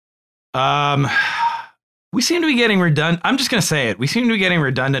 We seem to be getting redundant. I'm just going to say it. We seem to be getting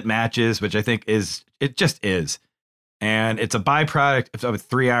redundant matches, which I think it just is. And it's a byproduct of a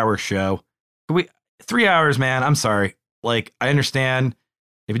 3-hour show. 3 hours, man. I'm sorry. Like, I understand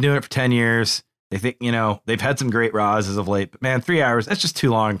they've been doing it for 10 years. They think, they've had some great Raws as of late, but man, 3 hours, that's just too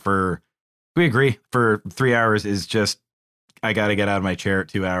long we agree for 3 hours is just, I got to get out of my chair at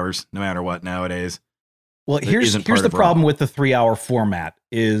 2 hours, no matter what nowadays. Well, here's isn't part the of Raw. problem with the 3-hour format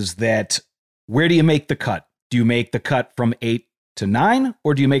is that where do you make the cut? Do you make the cut from 8 to 9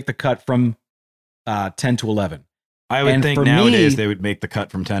 or do you make the cut from 10 to 11? I would And think for nowadays me- they would make the cut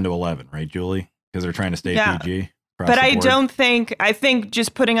from 10 to 11, right, Julie? Because they're trying to stay Yeah. PG. across But the I board. I think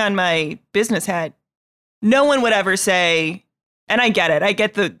just putting on my business hat, no one would ever say, and I get it. I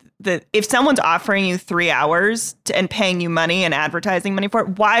get the if someone's offering you 3 hours and paying you money and advertising money for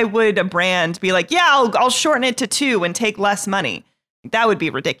it, why would a brand be like, yeah, I'll shorten it to 2 and take less money? That would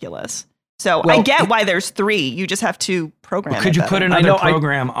be ridiculous. So I Well, get why there's 3. You just have to program Well, could it you better. put I another know,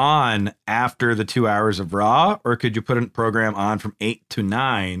 program on after the 2 hours of Raw, or could you put a program on from 8 to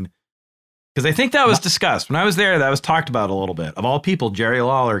 9? Because I think that was discussed when I was there. That was talked about a little bit. Of all people, Jerry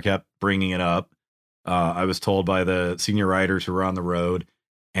Lawler kept bringing it up. I was told by the senior writers who were on the road,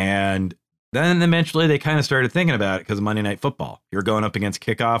 and then eventually they kind of started thinking about it because of Monday Night Football. You're going up against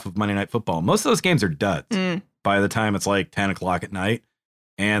kickoff of Monday Night Football. Most of those games are duds Mm. by the time it's like 10 o'clock at night,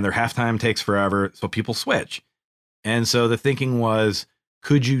 and their halftime takes forever, so people switch. And so the thinking was,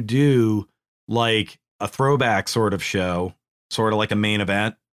 could you do like a throwback sort of show, sort of like a main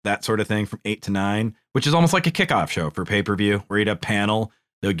event, that sort of thing from 8 to 9, which is almost like a kickoff show for pay-per-view where you'd have panel.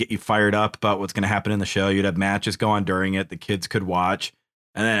 They would get you fired up about what's going to happen in the show. You'd have matches go on during it. The kids could watch.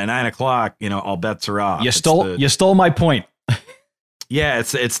 And then at 9 o'clock, all bets are off. You stole my point. Yeah,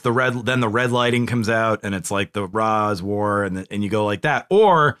 it's the red. Then the red lighting comes out, and it's like the Raw's War, and you go like that.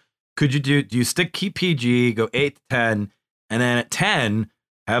 Or could you do you keep PG, go 8 to 10, and then at 10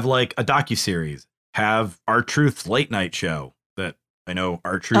 have like a docuseries, have R-Truth's late night show that I know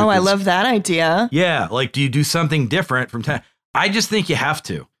R-Truth. Oh, I love that idea. Yeah, like do you do something different from 10? I just think you have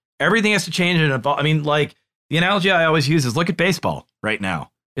to. Everything has to change and evolve. I mean, like the analogy I always use is look at baseball right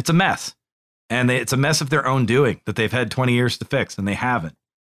now. It's a mess. And it's a mess of their own doing that they've had 20 years to fix, and they haven't.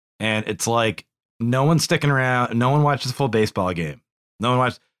 And it's like no one's sticking around. No one watches a full baseball game. No one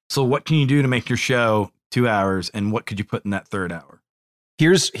watches. So what can you do to make your show 2 hours? And what could you put in that third hour?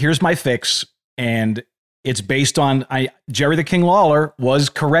 Here's my fix, and it's based on Jerry the King Lawler was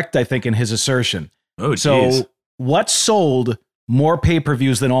correct, I think, in his assertion. Oh, so geez. what sold more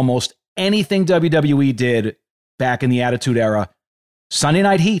pay-per-views than almost anything WWE did back in the Attitude Era? Sunday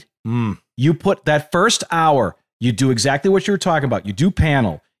Night Heat. You put that first hour, you do exactly what you were talking about. You do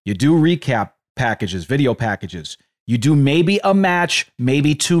panel, you do recap packages, video packages. You do maybe a match,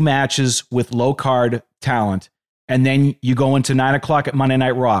 maybe 2 matches with low card talent. And then you go into 9 o'clock at Monday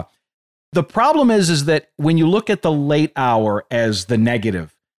Night Raw. The problem is that when you look at the late hour as the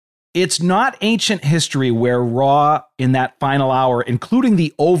negative, it's not ancient history where Raw in that final hour, including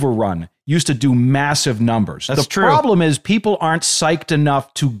the overrun, used to do massive numbers. That's true. The problem is people aren't psyched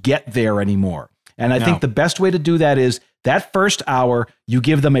enough to get there anymore. And I think the best way to do that is that first hour, you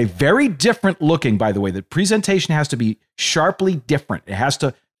give them a very different looking, by the way. The presentation has to be sharply different. It has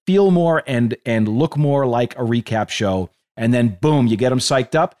to feel more and look more like a recap show. And then boom, you get them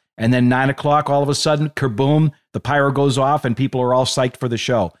psyched up. And then 9 o'clock, all of a sudden, kerboom, the pyro goes off and people are all psyched for the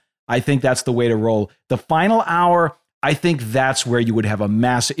show. I think that's the way to roll. The final hour, I think that's where you would have a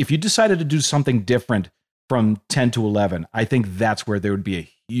massive, if you decided to do something different from 10 to 11, I think that's where there would be a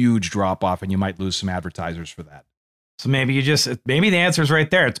huge drop off and you might lose some advertisers for that. So maybe the answer is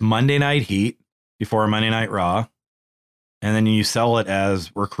right there. It's Monday Night Heat before Monday Night Raw. And then you sell it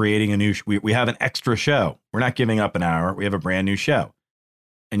as we're creating a new, we have an extra show. We're not giving up an hour. We have a brand new show.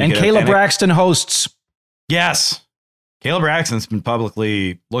 And Kayla Braxton hosts. Yes. Kayla Braxton's been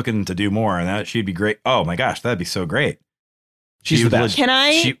publicly looking to do more, and that she'd be great. Oh my gosh, that'd be so great. She's the best. Can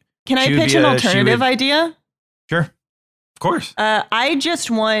I pitch an alternative idea? Sure. Of course. I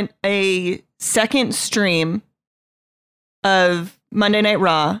just want a second stream of Monday Night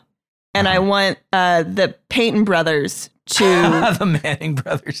Raw, and I want the Payton brothers to the Manning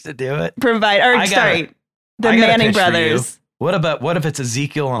brothers to do it. Provide, or sorry, the Manning brothers. What if it's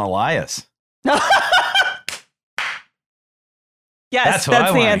Ezekiel and Elias? Yes,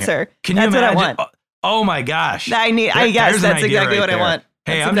 that's the answer. Can you that's imagine? What I want. Oh my gosh. Yes, that's exactly what I want.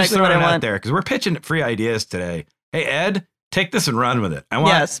 Hey, I'm just throwing it out there because we're pitching free ideas today. Hey, Ed, take this and run with it. I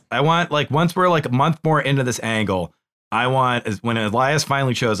want like once we're like a month more into this angle, I want when Elias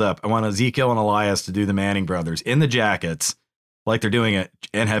finally shows up, I want Ezekiel and Elias to do the Manning brothers in the jackets like they're doing it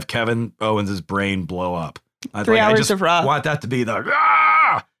and have Kevin Owens' brain blow up. 3 hours of Raw. I want that to be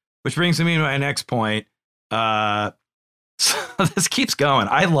the which brings me to my next point. So this keeps going.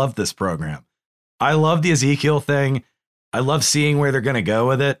 I love this program. I love the Ezekiel thing. I love seeing where they're going to go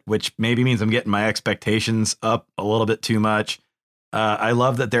with it, which maybe means I'm getting my expectations up a little bit too much. I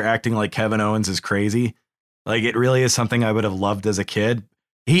love that they're acting like Kevin Owens is crazy. Like it really is something I would have loved as a kid.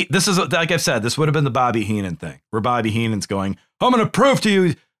 This is like I've said, this would have been the Bobby Heenan thing where Bobby Heenan's going, I'm going to prove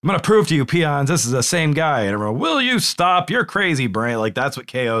to you, peons, this is the same guy. And everyone, will you stop? You're crazy, brain. Like that's what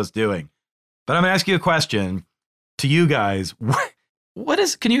KO is doing. But I'm going to ask you a question to you guys.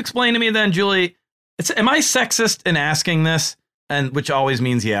 Can you explain to me then, Julie? Am I sexist in asking this? And which always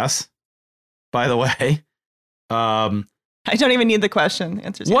means yes, by the way. I don't even need the question.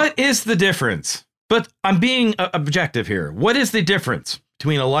 Answers. What is the difference? But I'm being objective here. What is the difference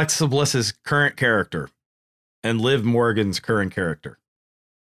between Alexa Bliss's current character and Liv Morgan's current character?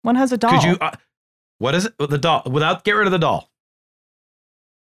 One has a doll. Could you? What is it? The doll. Get rid of the doll.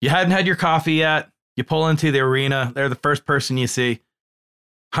 You hadn't had your coffee yet. You pull into the arena. They're the first person you see.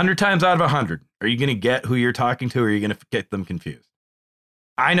 100 times out of 100, are you going to get who you're talking to, or are you going to get them confused?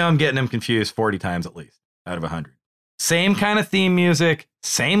 I know I'm getting them confused 40 times at least out of 100. Same kind of theme music,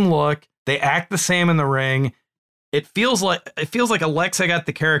 same look. They act the same in the ring. It feels like Alexa got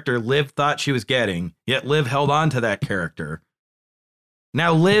the character Liv thought she was getting, yet Liv held on to that character.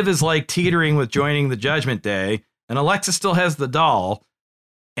 Now Liv is like teetering with joining the Judgment Day, and Alexa still has the doll.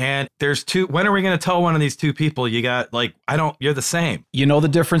 And there's two. When are we going to tell one of these two people you got, like, you're the same? You know the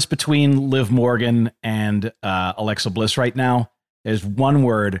difference between Liv Morgan and Alexa Bliss right now is one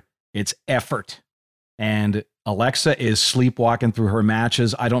word. It's effort. And Alexa is sleepwalking through her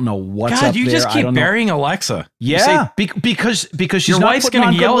matches. I don't know what's up God, you there. just keep burying Alexa. Yeah, because she's your not wife's going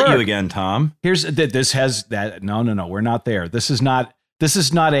to to yell at you again, Tom. No, we're not there. This is not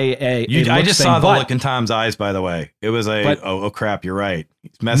a I just saw the but, look in Tom's eyes, by the way. It was oh crap, you're right.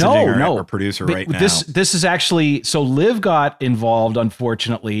 He's messaging our producer right now. This is actually, so Liv got involved,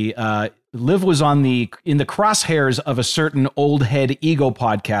 unfortunately. Liv was in the crosshairs of a certain old head ego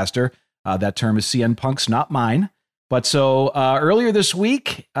podcaster. That term is CN Punk's, not mine. But so earlier this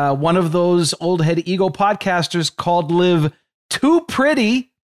week, one of those old head ego podcasters called Liv too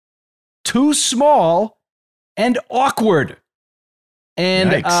pretty, too small, and awkward.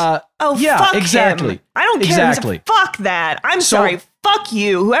 And fuck exactly. him. I don't care. Exactly. Fuck that. I'm sorry. Fuck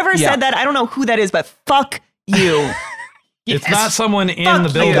you. Whoever said that, I don't know who that is, but fuck you. It's not someone in the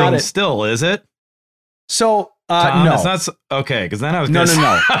you. building still, is it? So Tom, no, it's not okay. Because then I was no.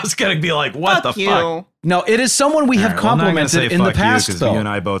 I was gonna be like, what fuck the you. fuck? No, it is someone we have complimented in the past, though. You and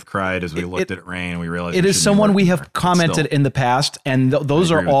I both cried as we looked at it rain and we realized it is someone we have commented in the past, and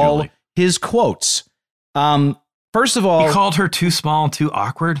those are all Julie. his quotes. First of all, he called her too small and too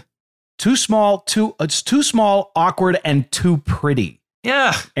awkward. Too small, it's too small, awkward, and too pretty.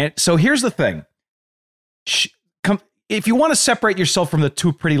 Yeah. And so here's the thing. If you want to separate yourself from the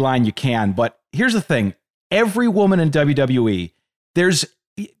too pretty line, you can. But here's the thing. Every woman in WWE, there's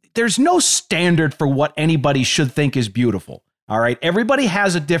no standard for what anybody should think is beautiful. All right. Everybody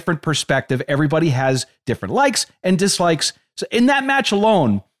has a different perspective. Everybody has different likes and dislikes. So in that match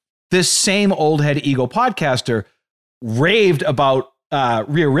alone, this same old head ego podcaster raved about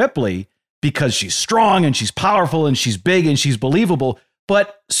Rhea Ripley because she's strong and she's powerful and she's big and she's believable.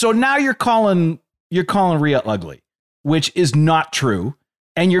 But so now you're calling Rhea ugly, which is not true.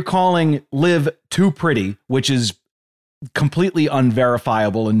 And you're calling Liv too pretty, which is completely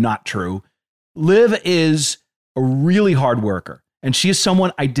unverifiable and not true. Liv is a really hard worker. And she is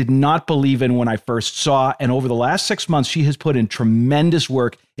someone I did not believe in when I first saw. And over the last 6 months, she has put in tremendous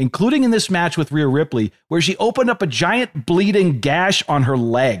work, including in this match with Rhea Ripley, where she opened up a giant bleeding gash on her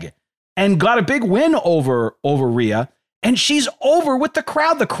leg and got a big win over Rhea. And she's over with the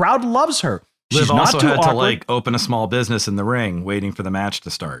crowd. The crowd loves her. Liv She's not also too had awkward. to open a small business in the ring, waiting for the match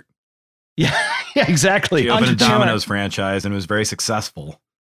to start. Yeah, exactly. She opened a Domino's franchise and was very successful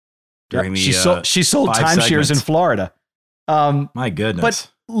during she sold timeshares in Florida. My goodness.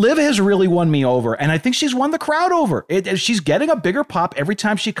 But Liv has really won me over, and I think she's won the crowd over. She's getting a bigger pop every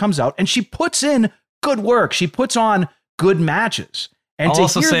time she comes out, and she puts in good work. She puts on good matches. And I'll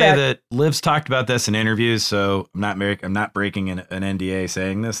also say that Liv's talked about this in interviews, so I'm not breaking an NDA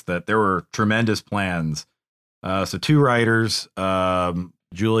saying this, that there were tremendous plans. So two writers,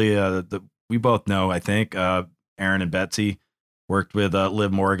 Julia, we both know, I think, Aaron and Betsy, worked with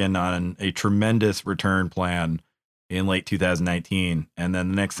Liv Morgan on a tremendous return plan in late 2019. And then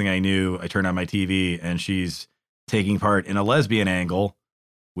the next thing I knew, I turned on my TV and she's taking part in a lesbian angle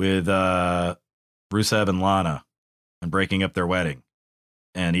with Rusev and Lana and breaking up their wedding.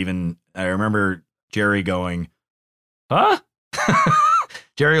 And even I remember Jerry going, huh?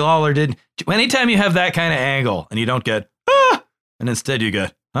 Jerry Lawler did. Anytime you have that kind of angle and you don't get, and instead you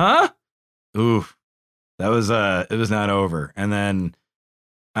get, huh? Ooh, that was, it was not over. And then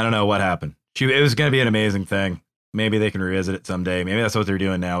I don't know what happened. It was going to be an amazing thing. Maybe they can revisit it someday. Maybe that's what they're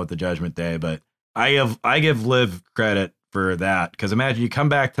doing now with the Judgment Day. But I give Liv credit for that, because imagine you come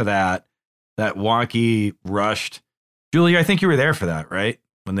back to that wonky, rushed. Julie, I think you were there for that, right?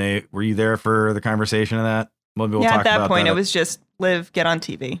 Were you there for the conversation of that? Maybe we'll talk at that about point, that. it was just Liv, get on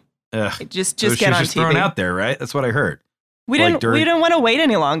TV. Just so get on just TV. Thrown out there, right? That's what I heard. We didn't want to wait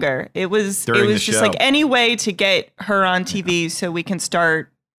any longer. It was just show. like any way to get her on TV so we can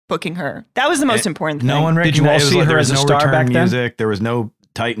start booking her. That was the most important thing. No one recognized. Did you all see her there was as a no star return back then? music. There was no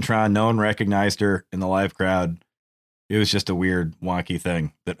Titantron. No one recognized her in the live crowd. It was just a weird, wonky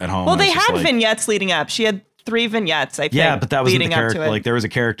thing that at home. Well, they had vignettes leading up. She had 3 vignettes, I think. Yeah, but that was the leading up to character. it. Like there was a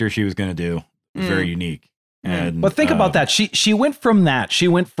character she was going to do, very unique. And but think about that. She went from that. She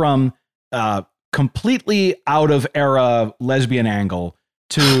went from completely out of era lesbian angle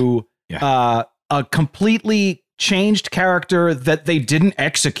to a completely changed character that they didn't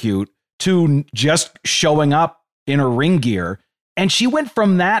execute to just showing up in her ring gear. And she went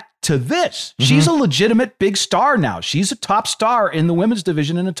from that to this. Mm-hmm. She's a legitimate big star now. She's a top star in the women's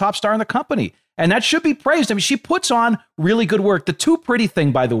division and a top star in the company. And that should be praised. I mean, she puts on really good work. The too pretty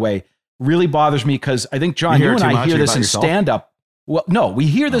thing, by the way, really bothers me because I think, John, you and I hear this in stand-up. Well, no, we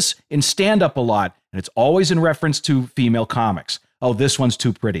hear this in stand-up a lot, and it's always in reference to female comics. Oh, this one's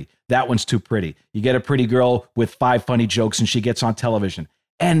too pretty. That one's too pretty. You get a pretty girl with 5 funny jokes and she gets on television.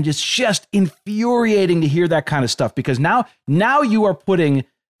 And it's just infuriating to hear that kind of stuff because now you are putting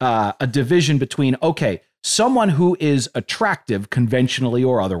a division between, okay, someone who is attractive conventionally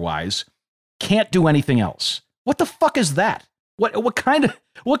or otherwise can't do anything else. What the fuck is that? What kind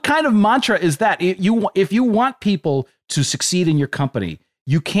of mantra is that? If you want people to succeed in your company,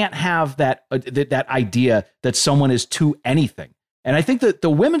 you can't have that idea that someone is too anything. And I think that the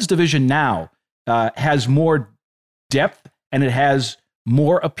women's division now has more depth and it has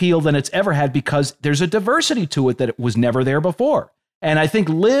more appeal than it's ever had because there's a diversity to it that it was never there before. And I think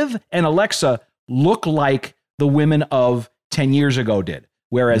Liv and Alexa look like the women of 10 years ago did.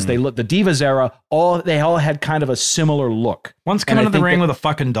 Whereas the Divas era, they all had kind of a similar look. One's coming to the ring with a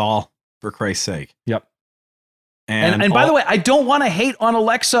fucking doll, for Christ's sake. Yep. And by the way, I don't want to hate on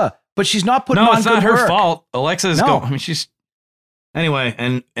Alexa, but she's not putting on good work. No, it's not her fault. Alexa is going. I mean, she's anyway.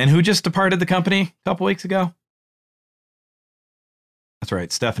 And who just departed the company a couple weeks ago? That's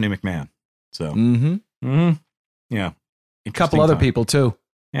right, Stephanie McMahon. So, yeah, a couple other people too.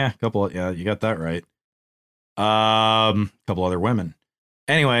 Yeah, you got that right. A couple other women.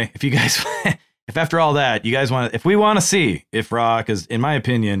 Anyway, if after all that, you guys if we want to see if Raw, because in my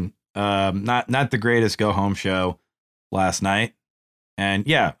opinion, not the greatest go home show last night. And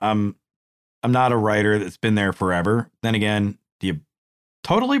yeah, I'm not a writer that's been there forever. Then again, do you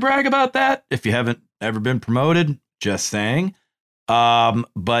totally brag about that if you haven't ever been promoted? Just saying.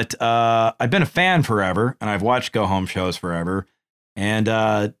 But I've been a fan forever and I've watched go home shows forever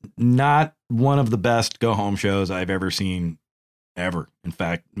and not one of the best go home shows I've ever seen ever. In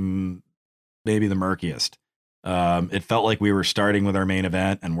fact, maybe the murkiest. It felt like we were starting with our main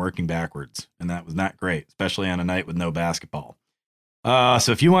event and working backwards, and that was not great, especially on a night with no basketball.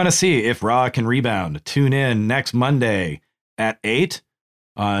 So if you want to see if Raw can rebound, tune in next Monday at 8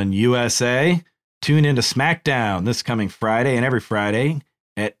 on USA. Tune into SmackDown this coming Friday and every Friday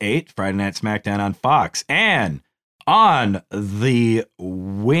at 8, Friday Night SmackDown on Fox. And on the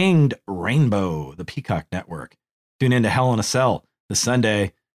Winged Rainbow, the Peacock Network. Tune into Hell in a Cell this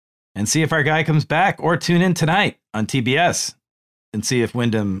Sunday and see if our guy comes back, or tune in tonight on TBS and see if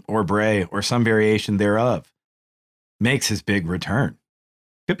Wyndham or Bray or some variation thereof makes his big return.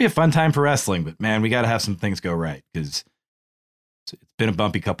 Could be a fun time for wrestling, but man, we got to have some things go right because it's been a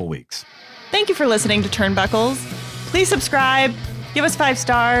bumpy couple weeks. Thank you for listening to Turnbuckles. Please subscribe, give us 5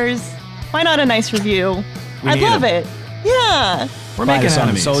 stars. Why not a nice review? I'd love it. Yeah. We're making us on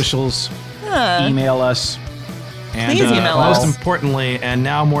enemies. Socials. Email us. And please email us. Most importantly, and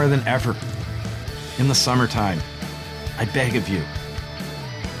now more than ever, in the summertime, I beg of you,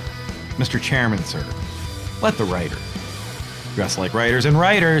 Mr. Chairman, sir, let the writer dress like writers. And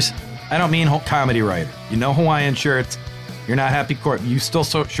writers, I don't mean comedy writer. You know Hawaiian shirts. You're not Happy Court. You still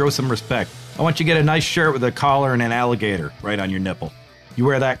show some respect. I want you to get a nice shirt with a collar and an alligator right on your nipple. You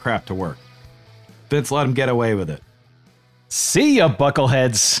wear that crap to work. Vince let him get away with it. See ya,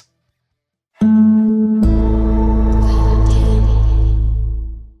 buckleheads.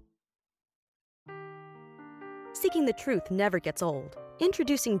 Seeking the truth never gets old.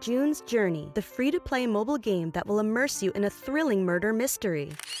 Introducing June's Journey, the free-to-play mobile game that will immerse you in a thrilling murder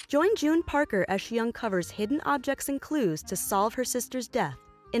mystery. Join June Parker as she uncovers hidden objects and clues to solve her sister's death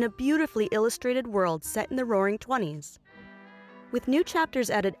in a beautifully illustrated world set in the Roaring '20s. With new chapters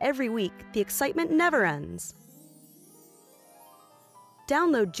added every week, the excitement never ends.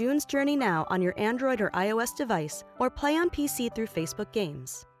 Download June's Journey now on your Android or iOS device, or play on PC through Facebook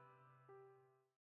Games.